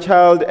have one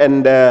child,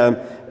 and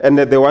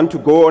they want to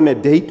go on a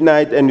date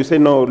night, and you say,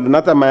 no,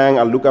 Nata Mayang,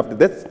 I'll look after.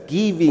 That's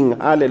giving,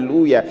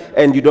 hallelujah.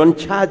 And you don't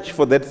charge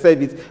for that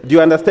service. Do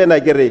you understand? I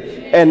get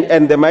it.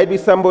 And there might be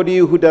somebody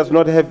who does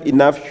not have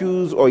enough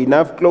shoes or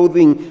enough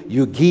clothing.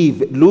 You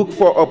give. Look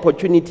for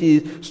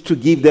opportunities to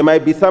give. There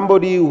might be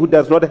somebody who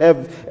does not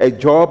have a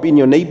job in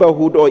your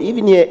neighborhood or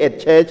even here at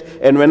church.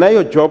 And when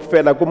your job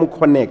fella, come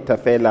connect,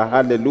 fella,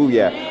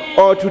 hallelujah.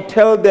 Or to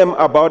tell them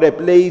about a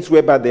place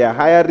whereby they are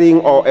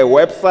hiring or a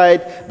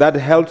website that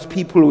helps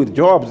people with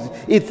jobs.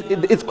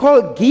 It's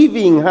called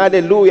giving,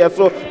 hallelujah.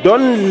 So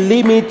don't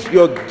limit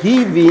your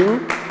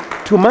giving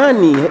to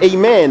money,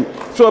 amen.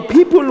 So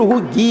people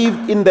who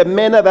give in the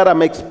manner that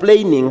I'm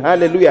explaining,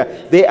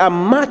 hallelujah, they are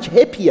much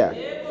happier.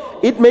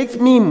 It makes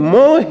me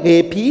more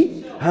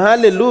happy,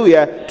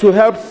 hallelujah, to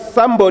help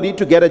somebody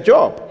to get a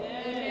job.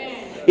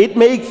 It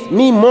makes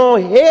me more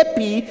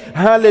happy,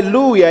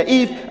 hallelujah,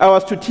 if I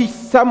was to teach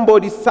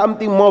somebody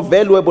something more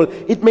valuable.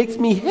 It makes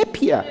me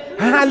happier,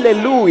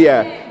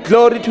 hallelujah.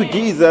 Glory to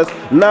Jesus.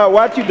 Now,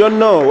 what you don't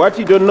know,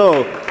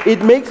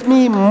 it makes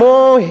me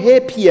more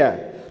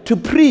happier to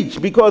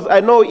preach, because I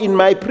know in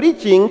my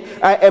preaching,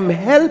 I am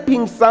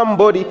helping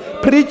somebody.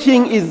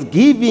 Preaching is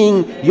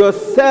giving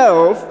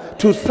yourself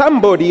to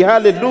somebody,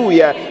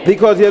 hallelujah,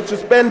 because you have to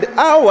spend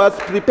hours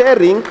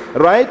preparing,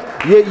 right?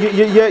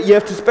 You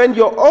have to spend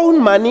your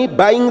own money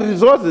buying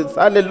resources,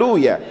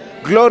 hallelujah.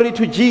 Glory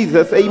to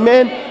Jesus,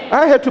 amen.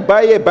 I had to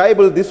buy a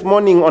Bible this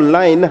morning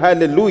online,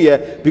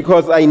 hallelujah,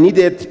 because I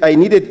needed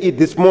it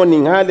this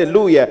morning,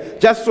 hallelujah,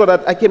 just so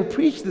that I can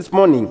preach this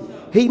morning,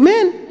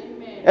 amen.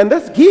 And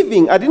that's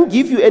giving. I didn't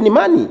give you any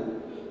money,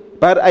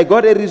 but I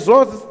got a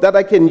resource that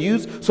I can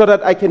use so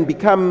that I can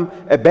become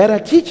a better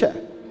teacher.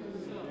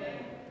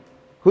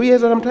 Who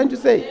hears what I'm trying to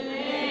say?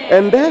 Amen.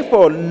 And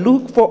therefore,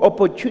 look for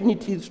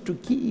opportunities to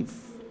give.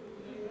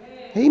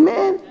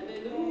 Amen.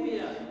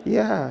 Hallelujah.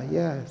 Yeah,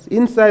 yes.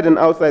 Inside and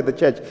outside the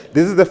church.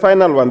 This is the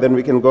final one, then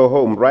we can go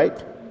home,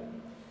 right?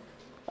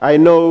 I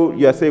know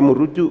you are saying,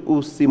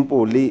 Murutu,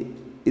 simply,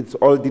 it's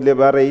all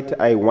deliberate.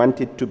 I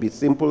want it to be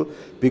simple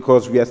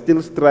because we are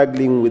still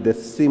struggling with the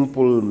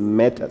simple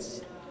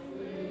matters.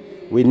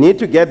 We need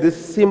to get these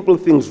simple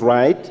things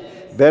right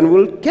then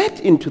we'll get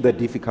into the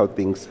difficult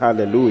things.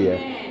 Hallelujah.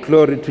 Amen.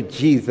 Glory to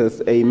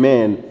Jesus.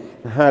 Amen.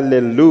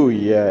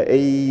 Hallelujah.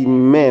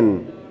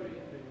 Amen.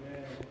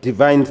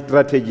 Divine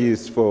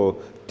strategies for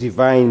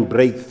divine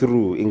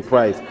breakthrough in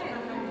Christ.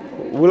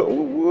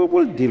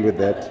 We'll deal with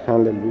that.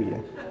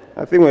 Hallelujah.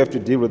 I think we have to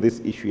deal with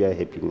this issue of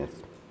happiness.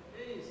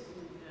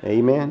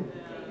 Amen.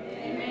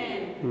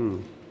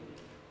 Amen.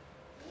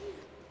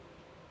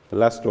 The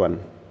last one,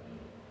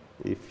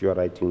 if you're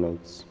writing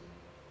notes.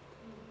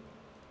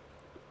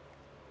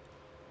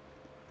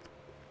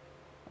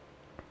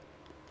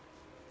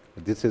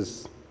 This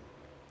is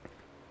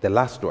the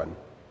last one,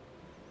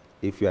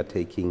 if you are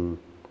taking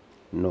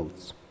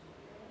notes.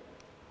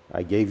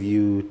 I gave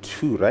you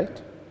 2,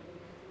 right?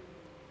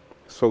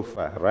 So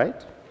far,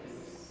 right?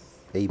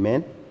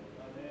 Amen.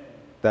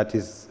 That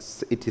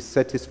is, it is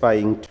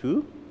satisfying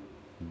to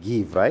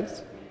give, right?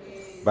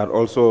 But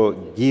also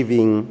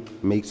giving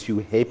makes you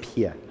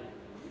happier,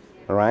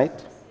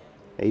 right?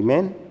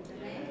 Amen.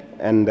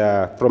 And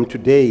from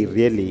today,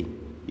 really,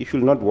 you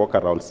should not walk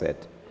around sad,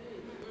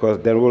 because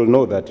then we'll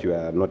know that you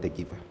are not a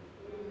giver.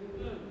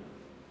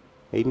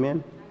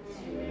 Amen.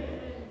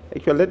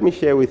 Actually, let me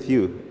share with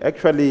you.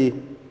 Actually,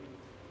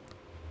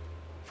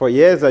 for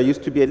years I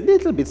used to be a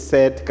little bit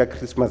sad at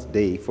Christmas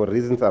Day for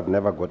reasons I've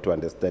never got to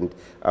understand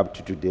up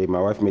to today. My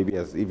wife maybe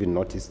has even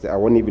noticed. I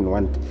won't even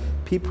want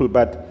people,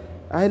 but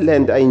I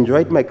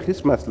enjoyed my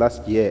Christmas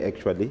last year,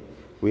 actually.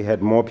 We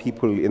had more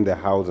people in the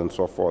house and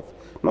so forth.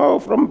 No,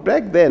 from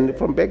back then,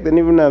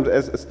 even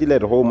as still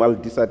at home, I'll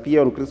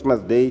disappear on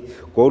Christmas Day,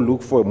 go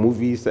look for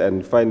movies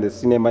and find the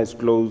cinema is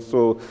closed.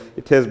 So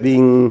it has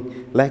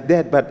been like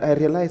that, but I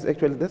realized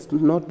actually that's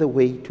not the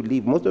way to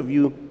live. Most of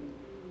you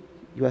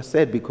are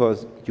sad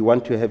because you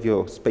want to have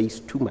your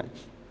space too much.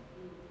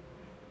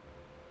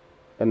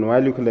 And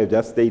while you could have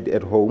just stayed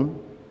at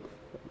home,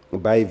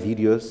 buy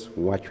videos,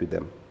 watch with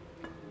them.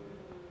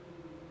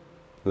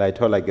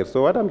 Like all I get.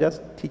 So what I'm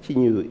just teaching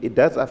you, it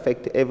does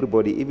affect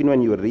everybody, even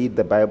when you read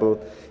the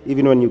Bible,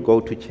 even when you go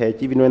to church,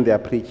 even when they are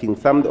preaching.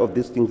 Some of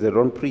these things they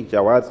don't preach.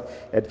 I was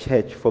at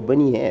church for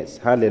many years.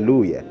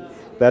 Hallelujah.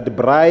 That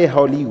Bry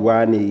Holy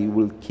One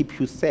will keep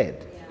you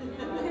sad.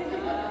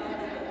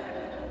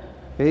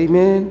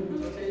 Amen.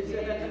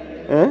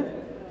 Huh?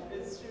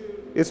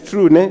 It's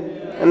true, ne?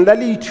 And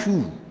that's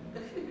true.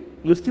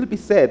 You'll still be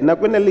sad. Now,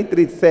 when a little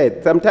is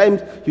sad,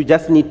 sometimes you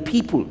just need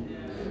people.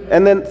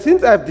 And then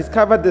since I've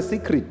discovered the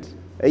secret,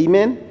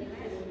 amen,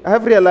 I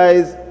have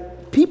realized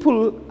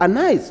people are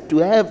nice to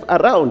have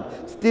around.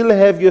 Still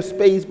have your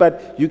space,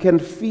 but you can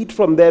feed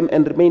from them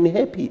and remain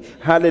happy.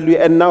 Hallelujah.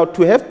 And now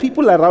to have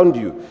people around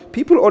you,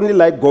 people only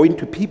like going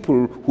to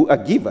people who are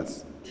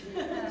givers.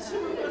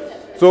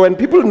 So when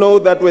people know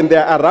that when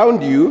they're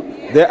around you,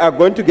 they are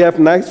going to get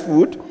nice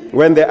food.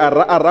 When they are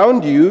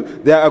around you,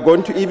 they are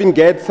going to even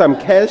get some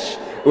cash.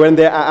 When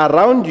they are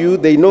around you,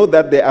 they know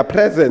that there are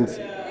presents.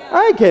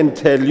 I can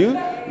tell you,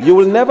 you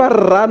will never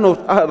run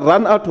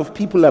out of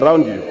people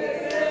around you.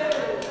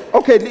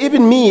 Okay,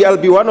 even me, I'll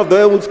be one of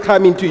those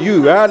coming to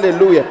you.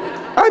 Hallelujah.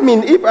 I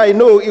mean, if I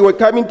know it were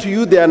coming to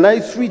you, there are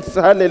nice sweets.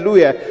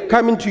 Hallelujah.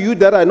 Coming to you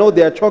that I know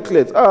there are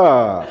chocolates.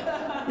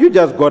 You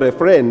just got a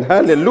friend.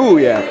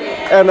 Hallelujah.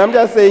 And I'm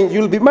just saying,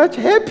 you'll be much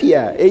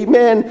happier.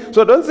 Amen.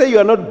 So don't say you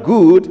are not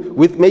good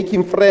with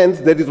making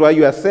friends. That is why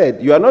you are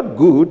sad. You are not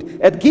good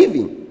at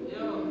giving.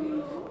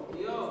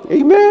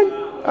 Amen.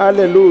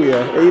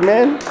 Hallelujah.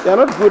 Amen. You are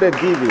not good at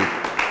giving.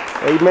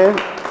 Amen.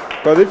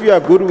 Because if you are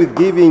good with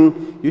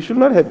giving, you should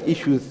not have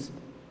issues.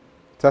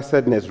 It's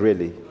sadness,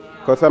 really.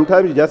 Because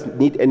sometimes you just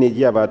need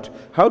energy about,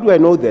 how do I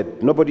know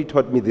that? Nobody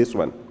taught me this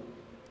one.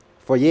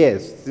 For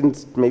years,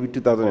 since maybe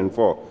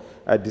 2004,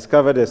 I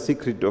discovered a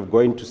secret of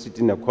going to sit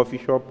in a coffee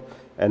shop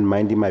and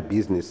minding my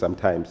business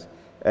sometimes.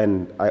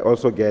 And I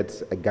also get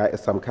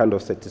some kind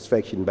of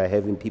satisfaction by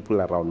having people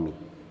around me.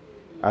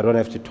 I don't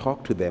have to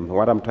talk to them.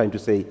 What I'm trying to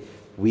say,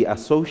 we are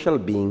social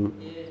beings.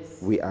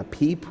 Yes. We are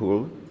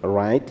people,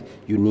 right?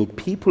 You need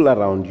people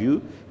around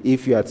you.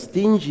 If you are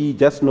stingy,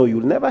 just know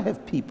you'll never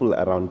have people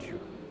around you.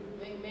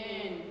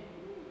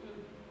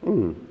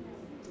 Amen.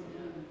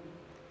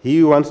 He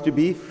who wants to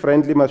be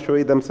friendly must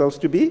show themselves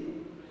to be.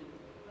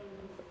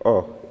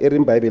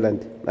 In Bible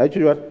land.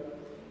 Actually, what?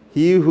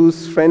 He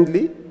who's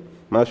friendly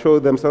must show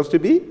themselves to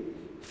be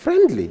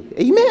friendly.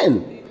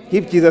 Amen.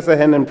 Give Jesus a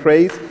hand and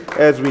praise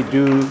as we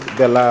do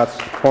the last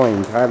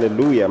point.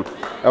 Hallelujah.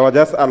 I was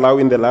just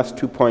allowing the last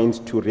 2 points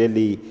to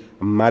really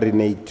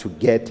marinate, to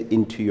get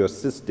into your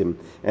system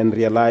and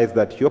realize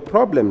that your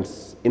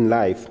problems in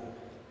life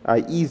are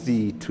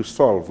easy to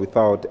solve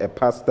without a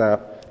pastor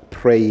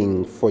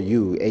praying for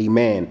you.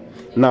 Amen.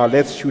 Now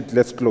let's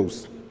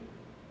close.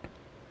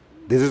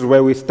 This is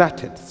where we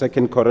started.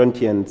 2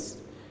 Corinthians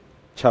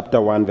chapter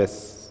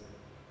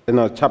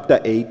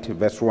 8,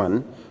 verse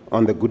 1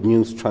 on the Good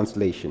News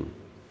Translation.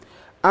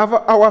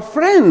 Our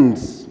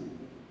friends,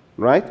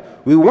 right?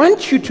 We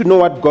want you to know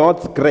what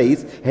God's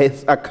grace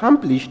has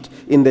accomplished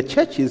in the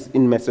churches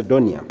in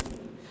Macedonia.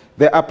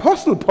 The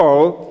Apostle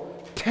Paul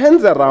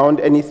turns around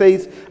and he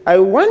says, I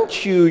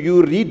want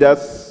you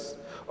readers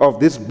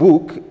of this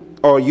book,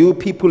 or you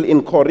people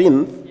in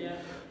Corinth,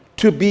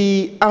 to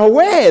be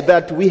aware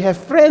that we have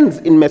friends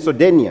in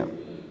Macedonia.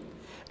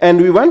 And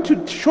we want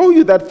to show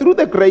you that through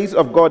the grace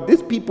of God,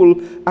 these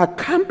people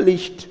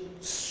accomplished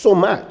so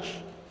much.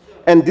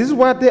 And this is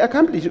what they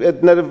accomplished.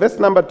 Verse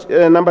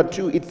number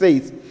 2, it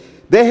says,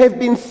 they have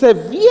been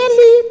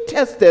severely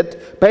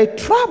tested by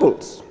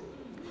troubles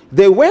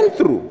they went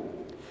through.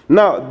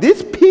 Now,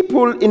 these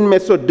people in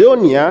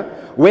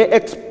Macedonia were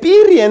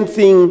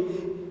experiencing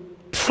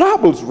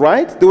troubles,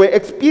 right? They were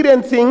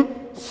experiencing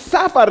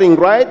suffering,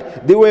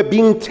 right? They were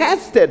being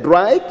tested,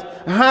 right?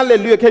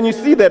 Hallelujah. Can you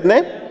see that,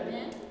 ne?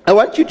 I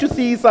want you to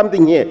see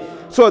something here.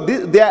 So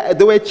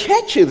there were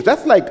churches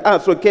just like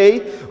us, okay,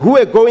 who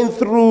were going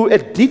through a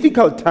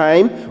difficult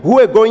time, who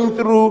were going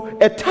through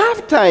a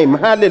tough time.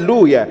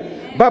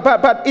 Hallelujah.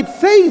 But it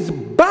says,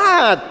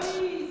 but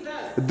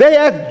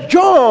their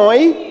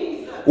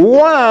joy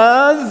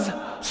was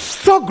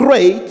so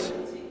great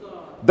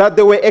that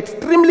they were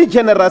extremely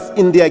generous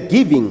in their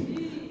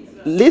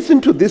giving.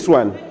 Listen to this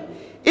one.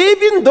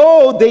 Even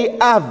though they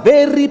are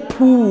very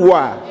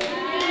poor.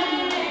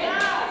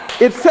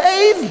 It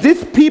says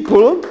these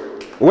people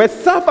were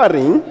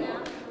suffering.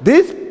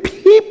 These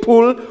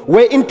people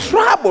were in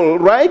trouble,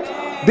 right?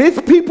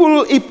 These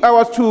people, if I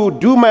was to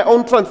do my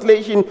own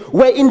translation,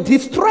 were in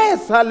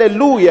distress.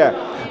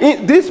 Hallelujah.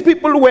 These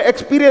people were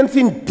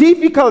experiencing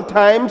difficult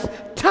times,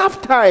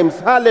 tough times.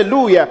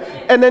 Hallelujah.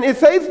 And then it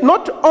says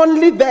not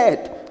only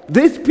that,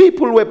 these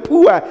people were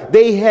poor.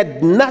 They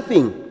had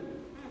nothing.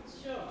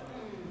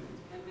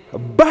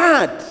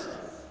 But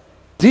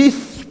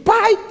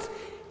despite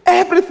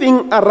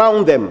everything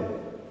around them,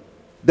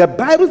 the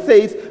Bible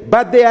says,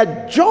 but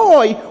their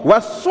joy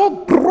was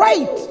so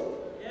great.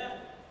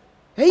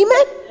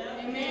 Amen?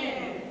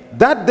 Amen.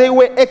 That they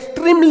were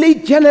extremely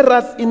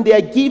generous in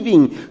their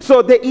giving.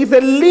 So there is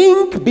a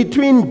link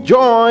between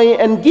joy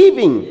and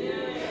giving.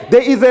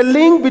 There is a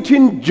link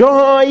between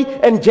joy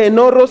and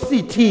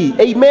generosity.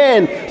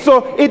 Amen.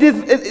 So it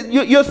is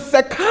your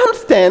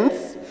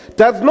circumstance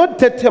does not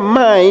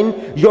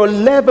determine your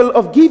level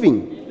of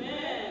giving.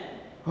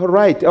 All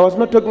right, I was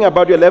not talking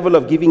about your level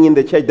of giving in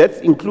the church. That's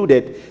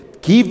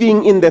included.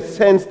 Giving in the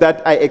sense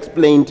that I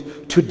explained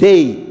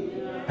today.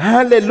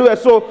 Hallelujah.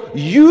 So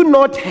you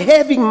not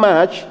having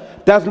much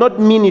does not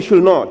mean you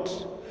should not.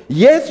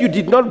 Yes, you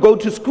did not go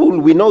to school.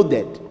 We know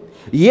that.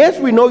 Yes,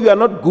 we know you are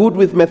not good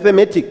with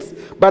mathematics.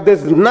 But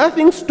there's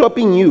nothing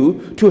stopping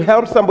you to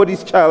help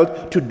somebody's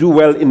child to do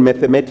well in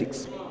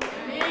mathematics.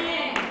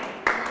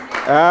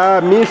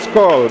 Miss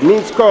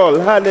call.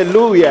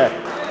 Hallelujah.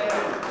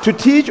 To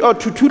teach or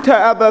to tutor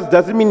others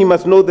doesn't mean you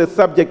must know the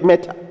subject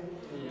matter.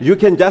 You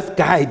can just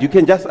guide. You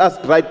can just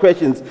ask right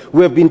questions.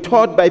 We have been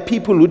taught by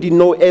people who didn't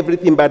know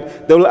everything,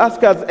 but they will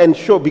ask us and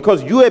show.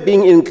 Because you are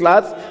being in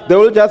class, they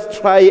will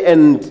just try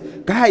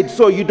and guide.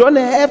 So you don't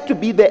have to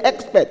be the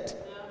expert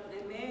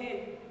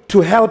to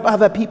help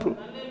other people.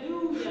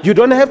 You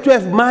don't have to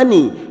have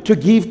money to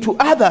give to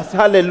others.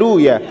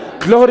 Hallelujah.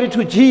 Glory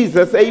to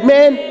Jesus.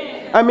 Amen.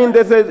 I mean,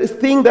 there's a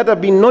thing that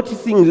I've been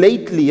noticing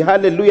lately.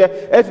 Hallelujah.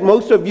 As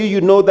most of you,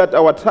 you know that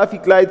our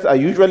traffic lights are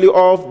usually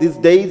off these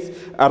days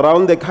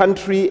around the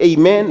country.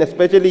 Amen.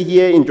 Especially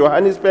here in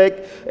Johannesburg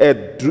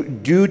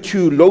due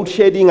to load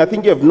shedding. I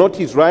think you have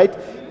noticed, right?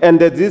 And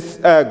there's this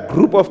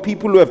group of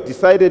people who have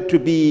decided to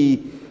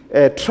be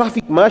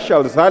traffic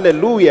marshals.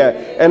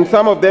 Hallelujah. And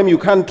some of them you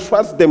can't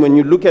trust them when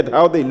you look at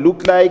how they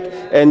look like,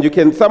 and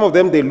some of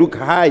them they look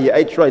high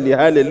actually.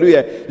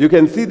 Hallelujah. You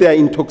can see they're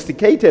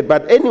intoxicated,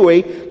 but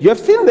anyway, you have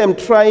seen them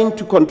trying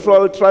to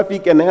control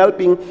traffic and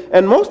helping,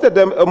 and most of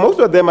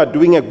them are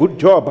doing a good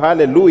job.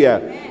 Hallelujah.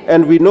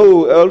 And we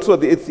know also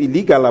that it's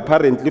illegal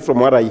apparently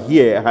from what I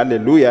hear.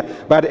 Hallelujah.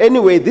 But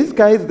anyway, these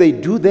guys, they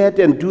do that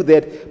and do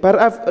that, but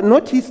I've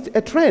noticed a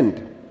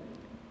trend.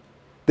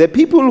 The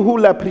people who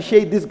will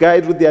appreciate these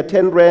guys with their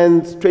 10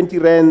 rands, 20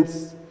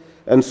 rands,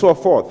 and so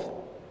forth,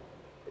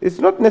 it's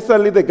not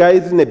necessarily the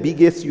guys in a big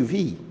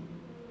SUV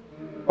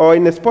or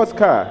in a sports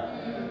car.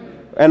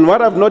 And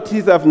what I've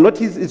noticed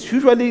it's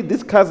usually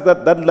these cars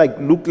that like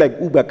look like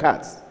Uber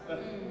cars.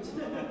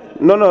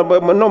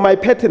 No, my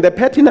pattern, the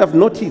pattern I've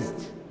noticed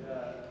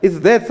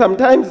is that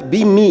sometimes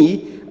be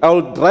me,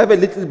 I'll drive a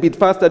little bit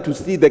faster to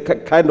see the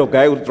kind of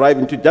guy who's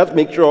driving, to just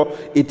make sure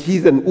it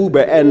is an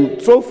Uber.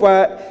 And so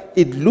far,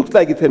 it looks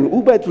like it's an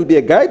Uber. It will be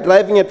a guy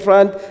driving at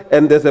front,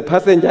 and there's a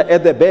passenger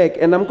at the back.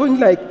 And I'm going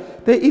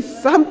like, there is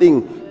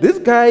something. This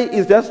guy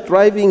is just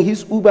driving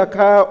his Uber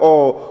car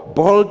or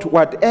Bolt,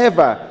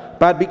 whatever.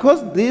 But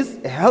because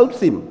this helps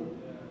him,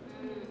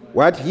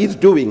 what he's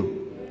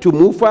doing to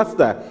move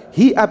faster,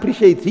 he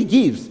appreciates, he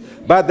gives.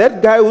 But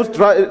that guy who's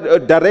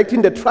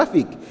directing the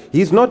traffic,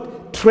 he's not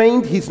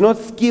trained, he's not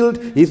skilled,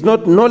 he's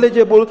not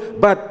knowledgeable,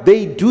 but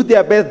they do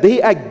their best.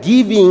 They are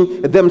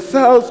giving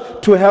themselves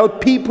to help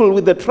people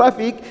with the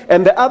traffic.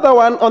 And the other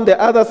one on the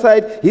other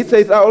side, he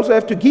says, I also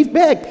have to give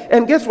back.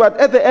 And guess what?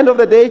 At the end of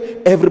the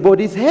day,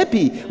 everybody's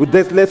happy.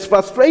 There's less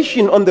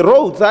frustration on the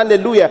roads.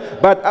 Hallelujah.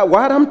 But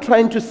what I'm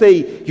trying to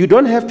say, you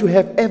don't have to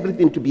have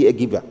everything to be a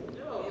giver.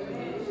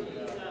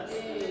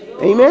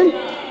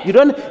 Amen.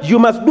 You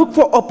must look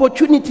for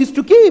opportunities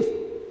to give.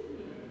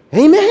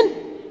 Amen.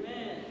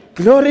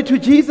 Glory to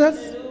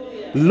Jesus.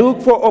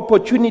 Look for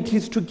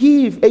opportunities to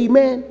give.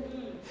 Amen.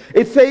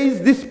 It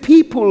says these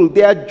people,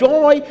 their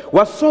joy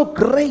was so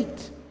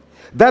great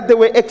that they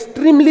were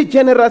extremely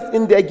generous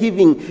in their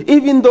giving,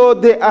 even though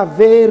they are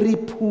very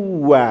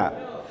poor.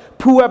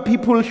 Poor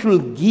people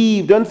should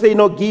give. Don't say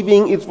no,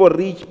 giving is for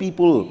rich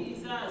people.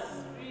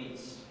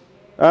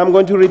 I'm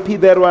going to repeat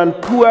that one.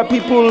 Poor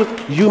people,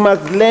 you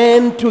must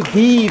learn to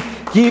give.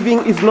 Giving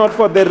is not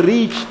for the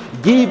rich.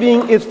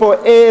 Giving is for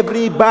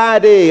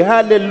everybody.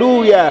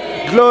 Hallelujah.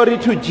 Glory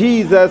to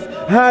Jesus.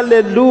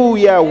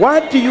 Hallelujah.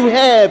 What do you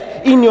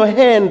have in your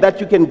hand that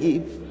you can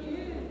give?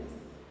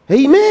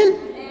 Amen.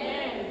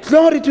 Amen.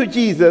 Glory to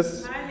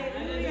Jesus.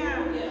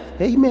 Hallelujah.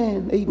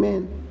 Amen.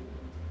 Amen.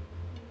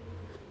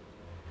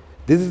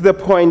 This is the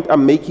point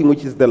I'm making,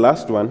 which is the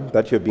last one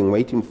that you've been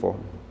waiting for.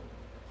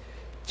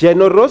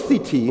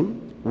 Generosity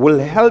will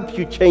help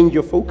you change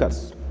your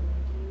focus.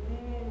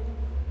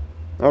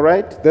 All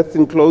right, that's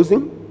in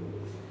closing.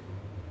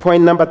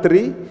 Point number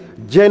 3,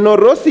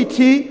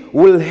 generosity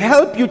will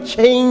help you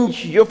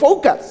change your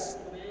focus.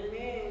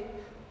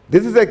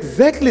 This is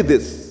exactly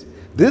this.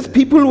 These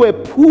people were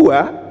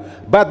poor,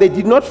 but they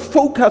did not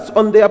focus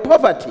on their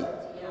poverty.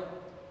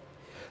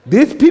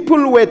 These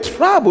people were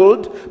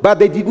troubled, but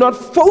they did not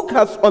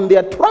focus on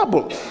their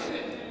troubles.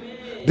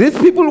 These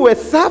people were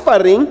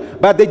suffering,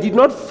 but they did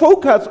not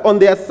focus on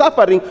their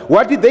suffering.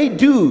 What did they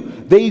do?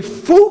 They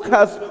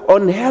focused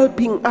on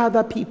helping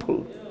other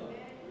people.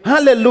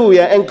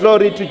 Hallelujah and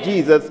glory to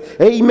Jesus.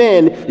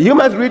 Amen. You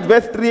must read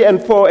verse 3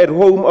 and 4 at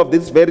home of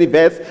this very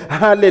verse.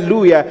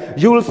 Hallelujah.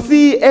 You will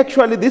see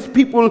actually these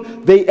people,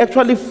 they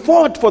actually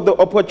fought for the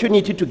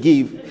opportunity to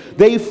give.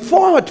 They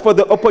fought for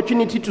the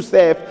opportunity to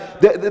serve.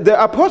 The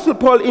Apostle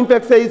Paul in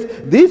fact says,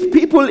 these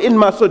people in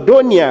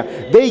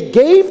Macedonia, they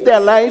gave their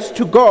lives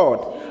to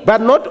God. But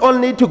not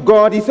only to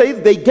God, he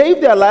says they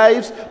gave their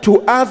lives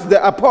to us,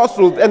 the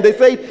apostles. And they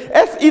say,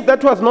 as if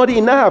that was not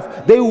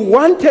enough, they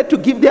wanted to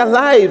give their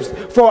lives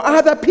for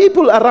other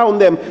people around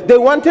them. They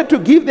wanted to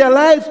give their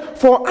lives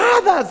for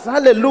others.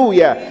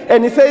 Hallelujah.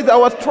 And he says, I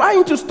was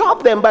trying to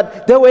stop them,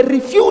 but they were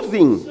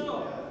refusing.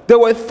 They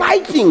were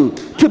fighting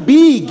to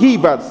be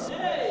givers.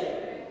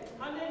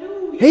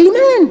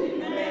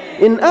 Amen.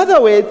 In other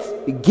words,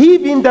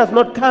 giving does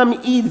not come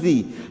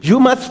easy. You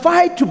must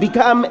fight to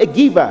become a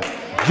giver.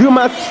 You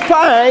must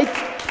fight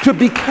to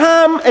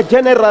become a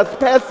generous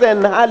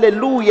person.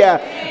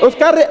 Hallelujah.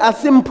 Oscar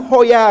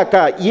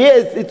asimpoyaka.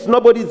 Yes, it's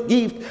nobody's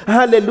gift.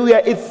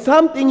 Hallelujah. It's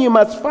something you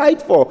must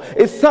fight for.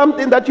 It's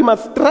something that you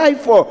must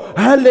strive for.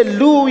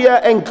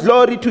 Hallelujah and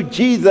glory to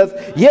Jesus.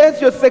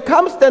 Yes, your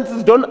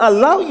circumstances don't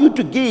allow you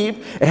to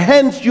give.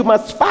 Hence, you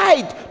must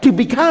fight to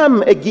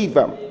become a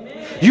giver.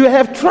 You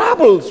have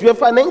troubles, you have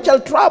financial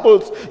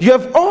troubles, you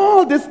have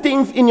all these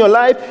things in your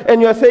life,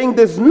 and you're saying,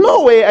 there's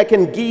no way I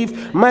can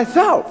give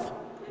myself.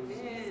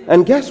 Amen.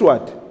 And guess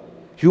what?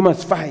 You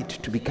must fight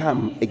to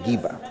become a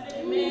giver.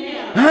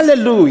 Amen.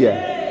 Hallelujah.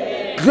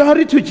 Amen.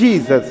 Glory to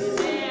Jesus.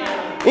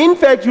 Amen. In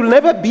fact, you'll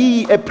never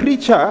be a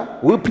preacher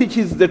who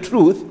preaches the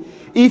truth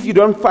if you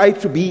don't fight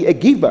to be a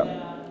giver.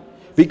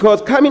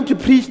 Because coming to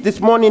preach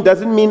this morning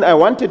doesn't mean I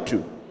wanted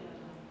to.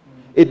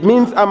 It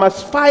means I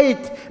must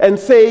fight and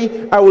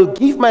say, I will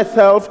give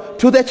myself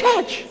to the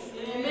church.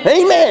 Amen.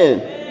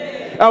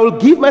 Amen. I will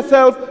give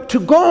myself to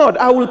God.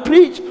 I will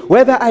preach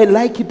whether I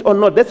like it or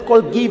not. That's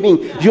called giving.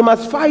 You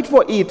must fight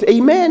for it.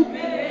 Amen.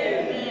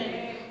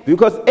 Amen.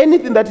 Because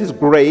anything that is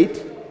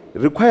great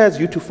requires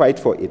you to fight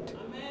for it.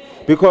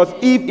 Because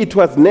if it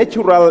was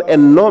natural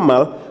and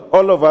normal,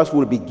 all of us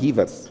will be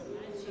givers.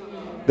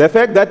 The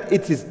fact that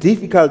it is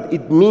difficult,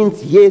 it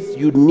means, yes,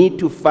 you need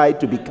to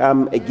fight to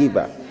become a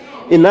giver.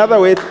 In other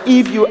words,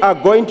 if you are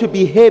going to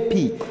be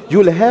happy,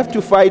 you'll have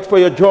to fight for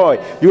your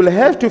joy. You'll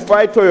have to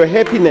fight for your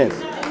happiness.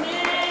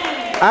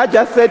 I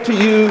just said to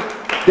you,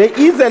 there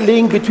is a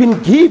link between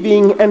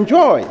giving and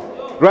joy,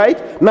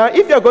 right? Now,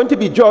 if you're going to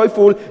be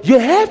joyful, you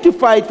have to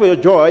fight for your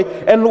joy.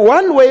 And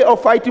one way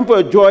of fighting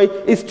for your joy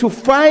is to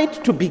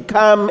fight to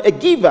become a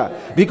giver.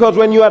 Because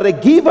when you are a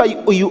giver,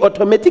 you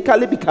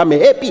automatically become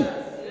happy.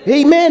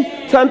 Amen.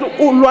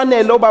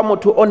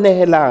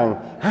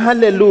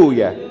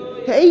 Hallelujah.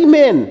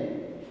 Amen.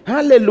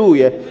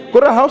 Hallelujah. Go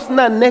to house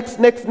now, next.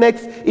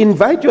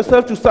 Invite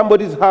yourself to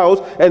somebody's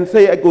house and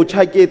say, I go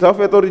check it off.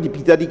 That's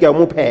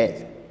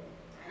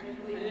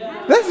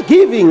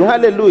giving.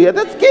 Hallelujah.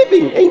 That's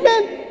giving.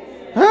 Amen.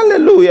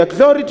 Hallelujah.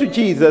 Glory to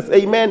Jesus.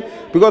 Amen.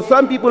 Because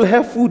some people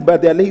have food,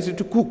 but they're lazy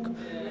to cook.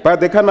 But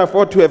they can't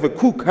afford to have a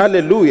cook.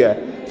 Hallelujah.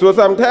 So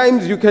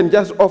sometimes you can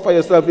just offer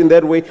yourself in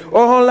that way.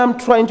 All I'm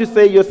trying to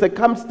say, your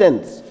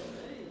circumstance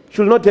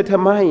should not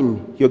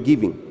determine your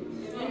giving.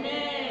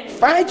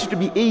 Fight to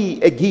be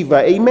a giver.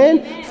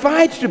 Amen.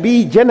 Fight to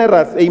be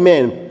generous.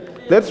 Amen.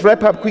 Let's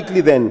wrap up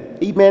quickly then.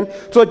 Amen.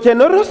 So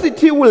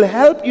generosity will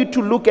help you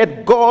to look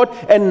at God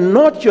and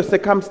not your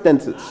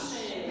circumstances.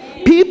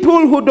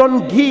 People who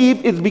don't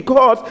give is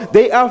because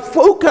they are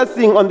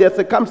focusing on their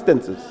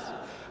circumstances.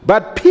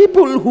 But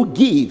people who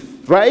give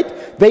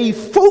right? They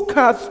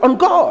focus on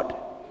God.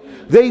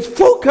 They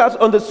focus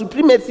on the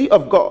supremacy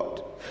of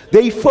God.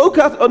 They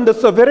focus on the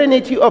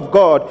sovereignty of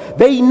God.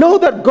 They know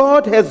that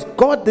God has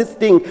got this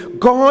thing.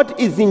 God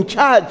is in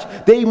charge.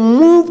 They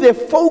move their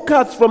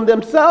focus from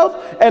themselves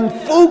and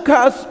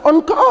focus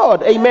on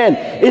God. Amen.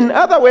 In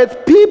other words,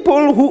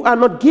 people who are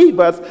not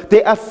givers,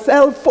 they are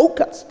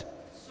self-focused.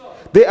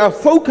 They are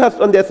focused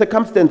on their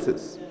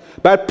circumstances.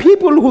 But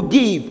people who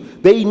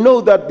give, they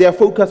know that their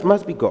focus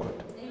must be God.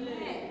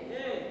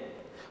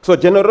 So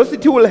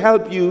generosity will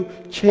help you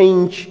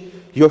change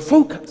your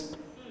focus.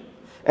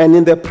 And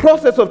in the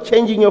process of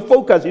changing your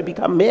focus, you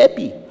become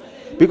happy.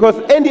 Because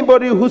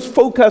anybody who's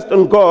focused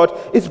on God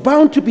is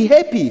bound to be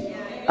happy.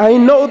 I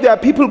know there are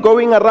people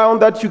going around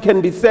that you can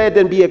be sad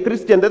and be a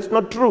Christian. That's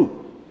not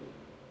true.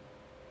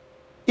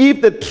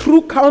 If the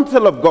true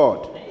counsel of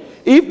God,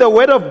 if the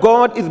word of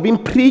God is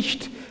being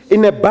preached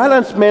in a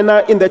balanced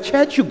manner in the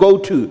church you go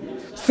to,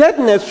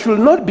 sadness should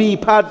not be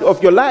part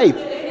of your life.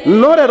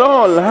 Not at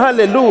all.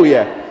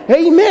 Hallelujah.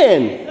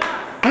 Amen.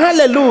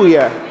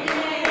 Hallelujah.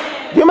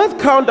 You must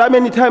count how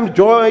many times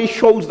joy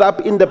shows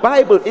up in the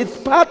Bible. It's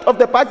part of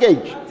the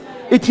package.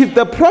 It is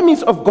the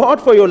promise of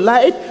God for your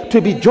life to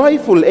be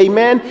joyful.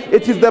 Amen.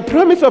 It is the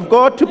promise of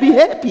God to be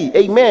happy.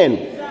 Amen.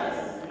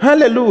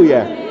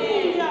 Hallelujah.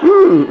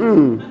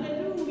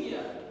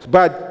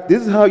 But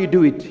this is how you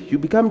do it. You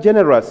become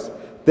generous.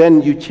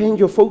 Then you change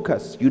your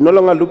focus. You no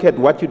longer look at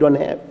what you don't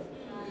have.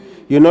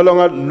 You no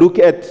longer look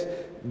at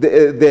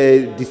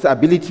the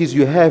disabilities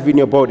you have in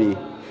your body.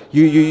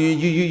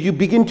 You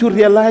begin to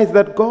realize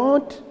that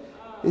God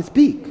is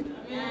big.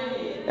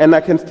 And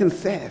I can still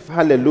serve.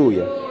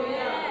 Hallelujah.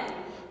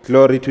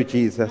 Glory to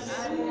Jesus.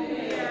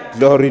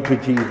 Glory to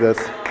Jesus.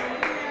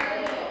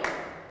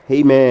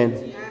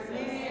 Amen.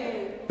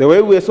 The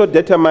way we are so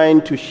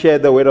determined to share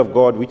the word of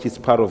God, which is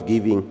part of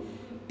giving,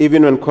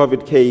 even when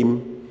COVID came,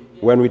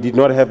 when we did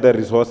not have the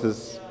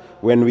resources,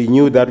 when we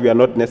knew that we are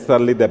not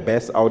necessarily the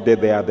best out there,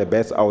 they are the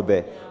best out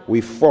there, we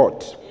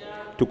fought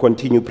to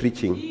continue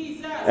preaching.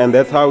 And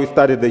that's how we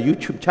started the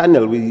YouTube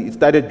channel. We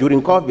started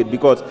during COVID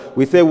because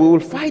we said we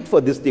will fight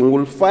for this thing.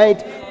 We'll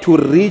fight to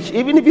reach,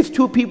 even if it's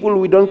 2 people,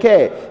 we don't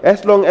care.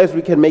 As long as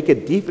we can make a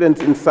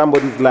difference in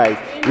somebody's life.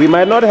 We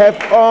might not have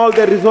all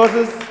the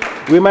resources.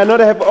 We might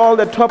not have all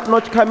the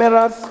top-notch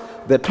cameras,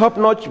 the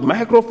top-notch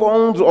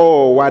microphones,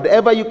 or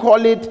whatever you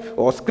call it,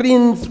 or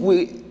screens.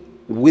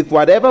 With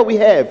whatever we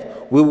have,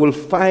 we will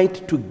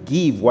fight to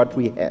give what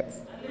we have.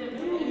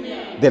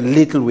 The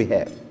little we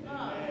have.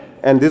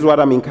 And this is what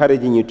I'm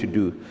encouraging you to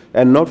do.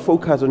 And not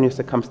focus on your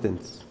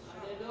circumstance.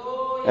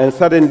 And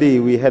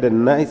suddenly we had a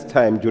nice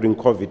time during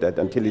COVID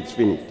until it's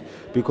finished.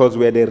 Because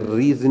we had a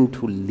reason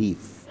to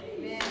live.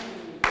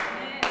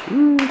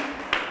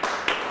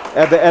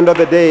 At the end of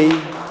the day,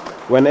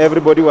 when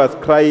everybody was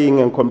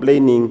crying and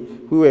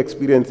complaining, we were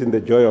experiencing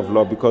the joy of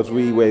love because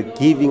we were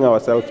giving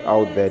ourselves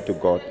out there to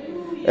God.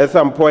 At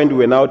some point, we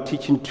were now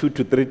teaching 2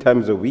 to 3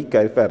 times a week,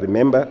 if I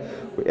remember,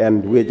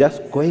 and we're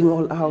just going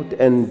all out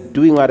and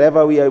doing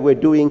whatever we're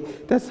doing.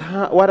 That's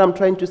what I'm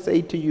trying to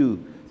say to you.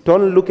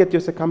 Don't look at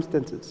your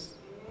circumstances.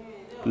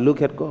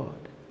 Look at God.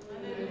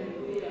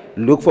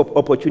 Look for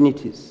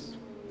opportunities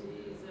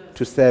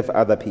to serve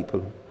other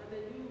people.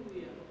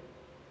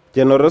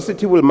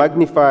 Generosity will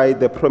magnify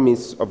the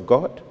promise of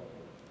God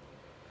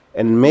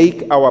and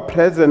make our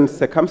present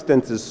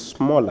circumstances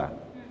smaller.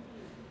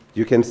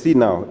 You can see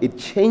now, it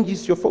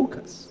changes your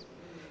focus.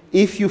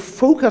 If you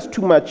focus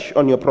too much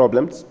on your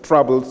problems,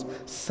 troubles,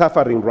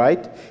 suffering,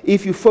 right?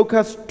 If you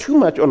focus too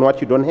much on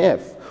what you don't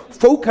have,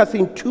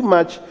 focusing too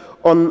much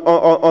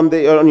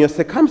on your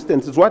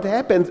circumstances, what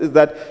happens is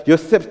that your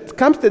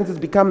circumstances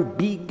become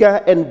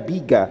bigger and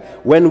bigger.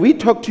 When we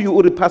talk to you,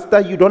 Uri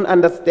Pastor, you don't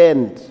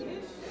understand.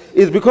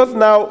 It's because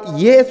now,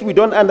 yes, we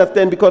don't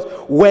understand because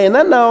when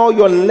now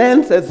your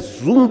lens has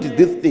zoomed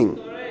this thing,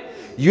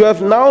 you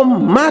have now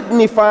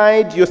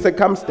magnified your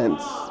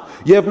circumstance.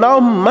 You have now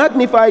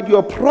magnified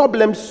your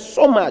problem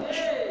so much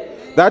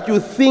that you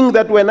think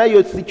that when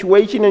your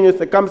situation and your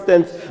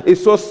circumstance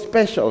is so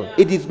special.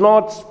 It is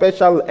not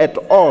special at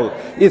all.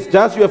 It's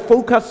just you have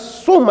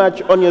focused so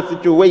much on your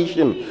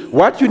situation.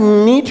 What you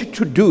need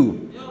to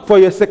do for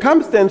your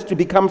circumstance to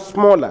become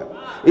smaller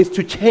is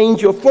to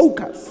change your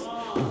focus.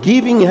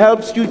 Giving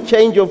helps you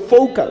change your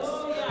focus.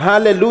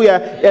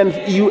 Hallelujah.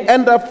 And you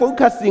end up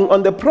focusing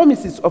on the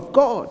promises of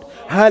God.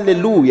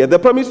 Hallelujah. The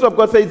promise of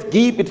God says,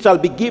 give, it shall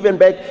be given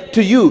back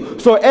to you.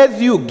 So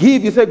as you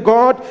give, you say,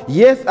 God,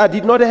 yes, I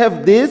did not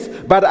have this,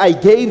 but I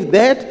gave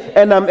that,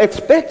 and I'm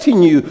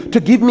expecting you to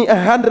give me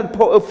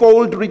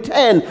 100-fold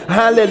return.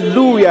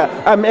 Hallelujah.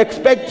 I'm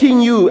expecting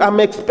you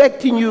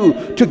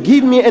to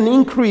give me an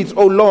increase,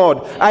 oh Lord.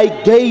 I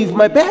gave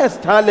my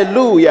best.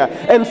 Hallelujah.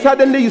 And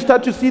suddenly you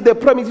start to see the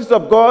promises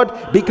of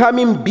God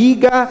becoming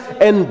bigger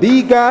and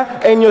bigger,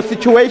 and your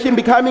situation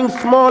becoming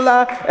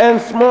smaller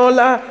and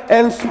smaller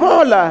and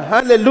smaller.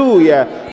 Hallelujah.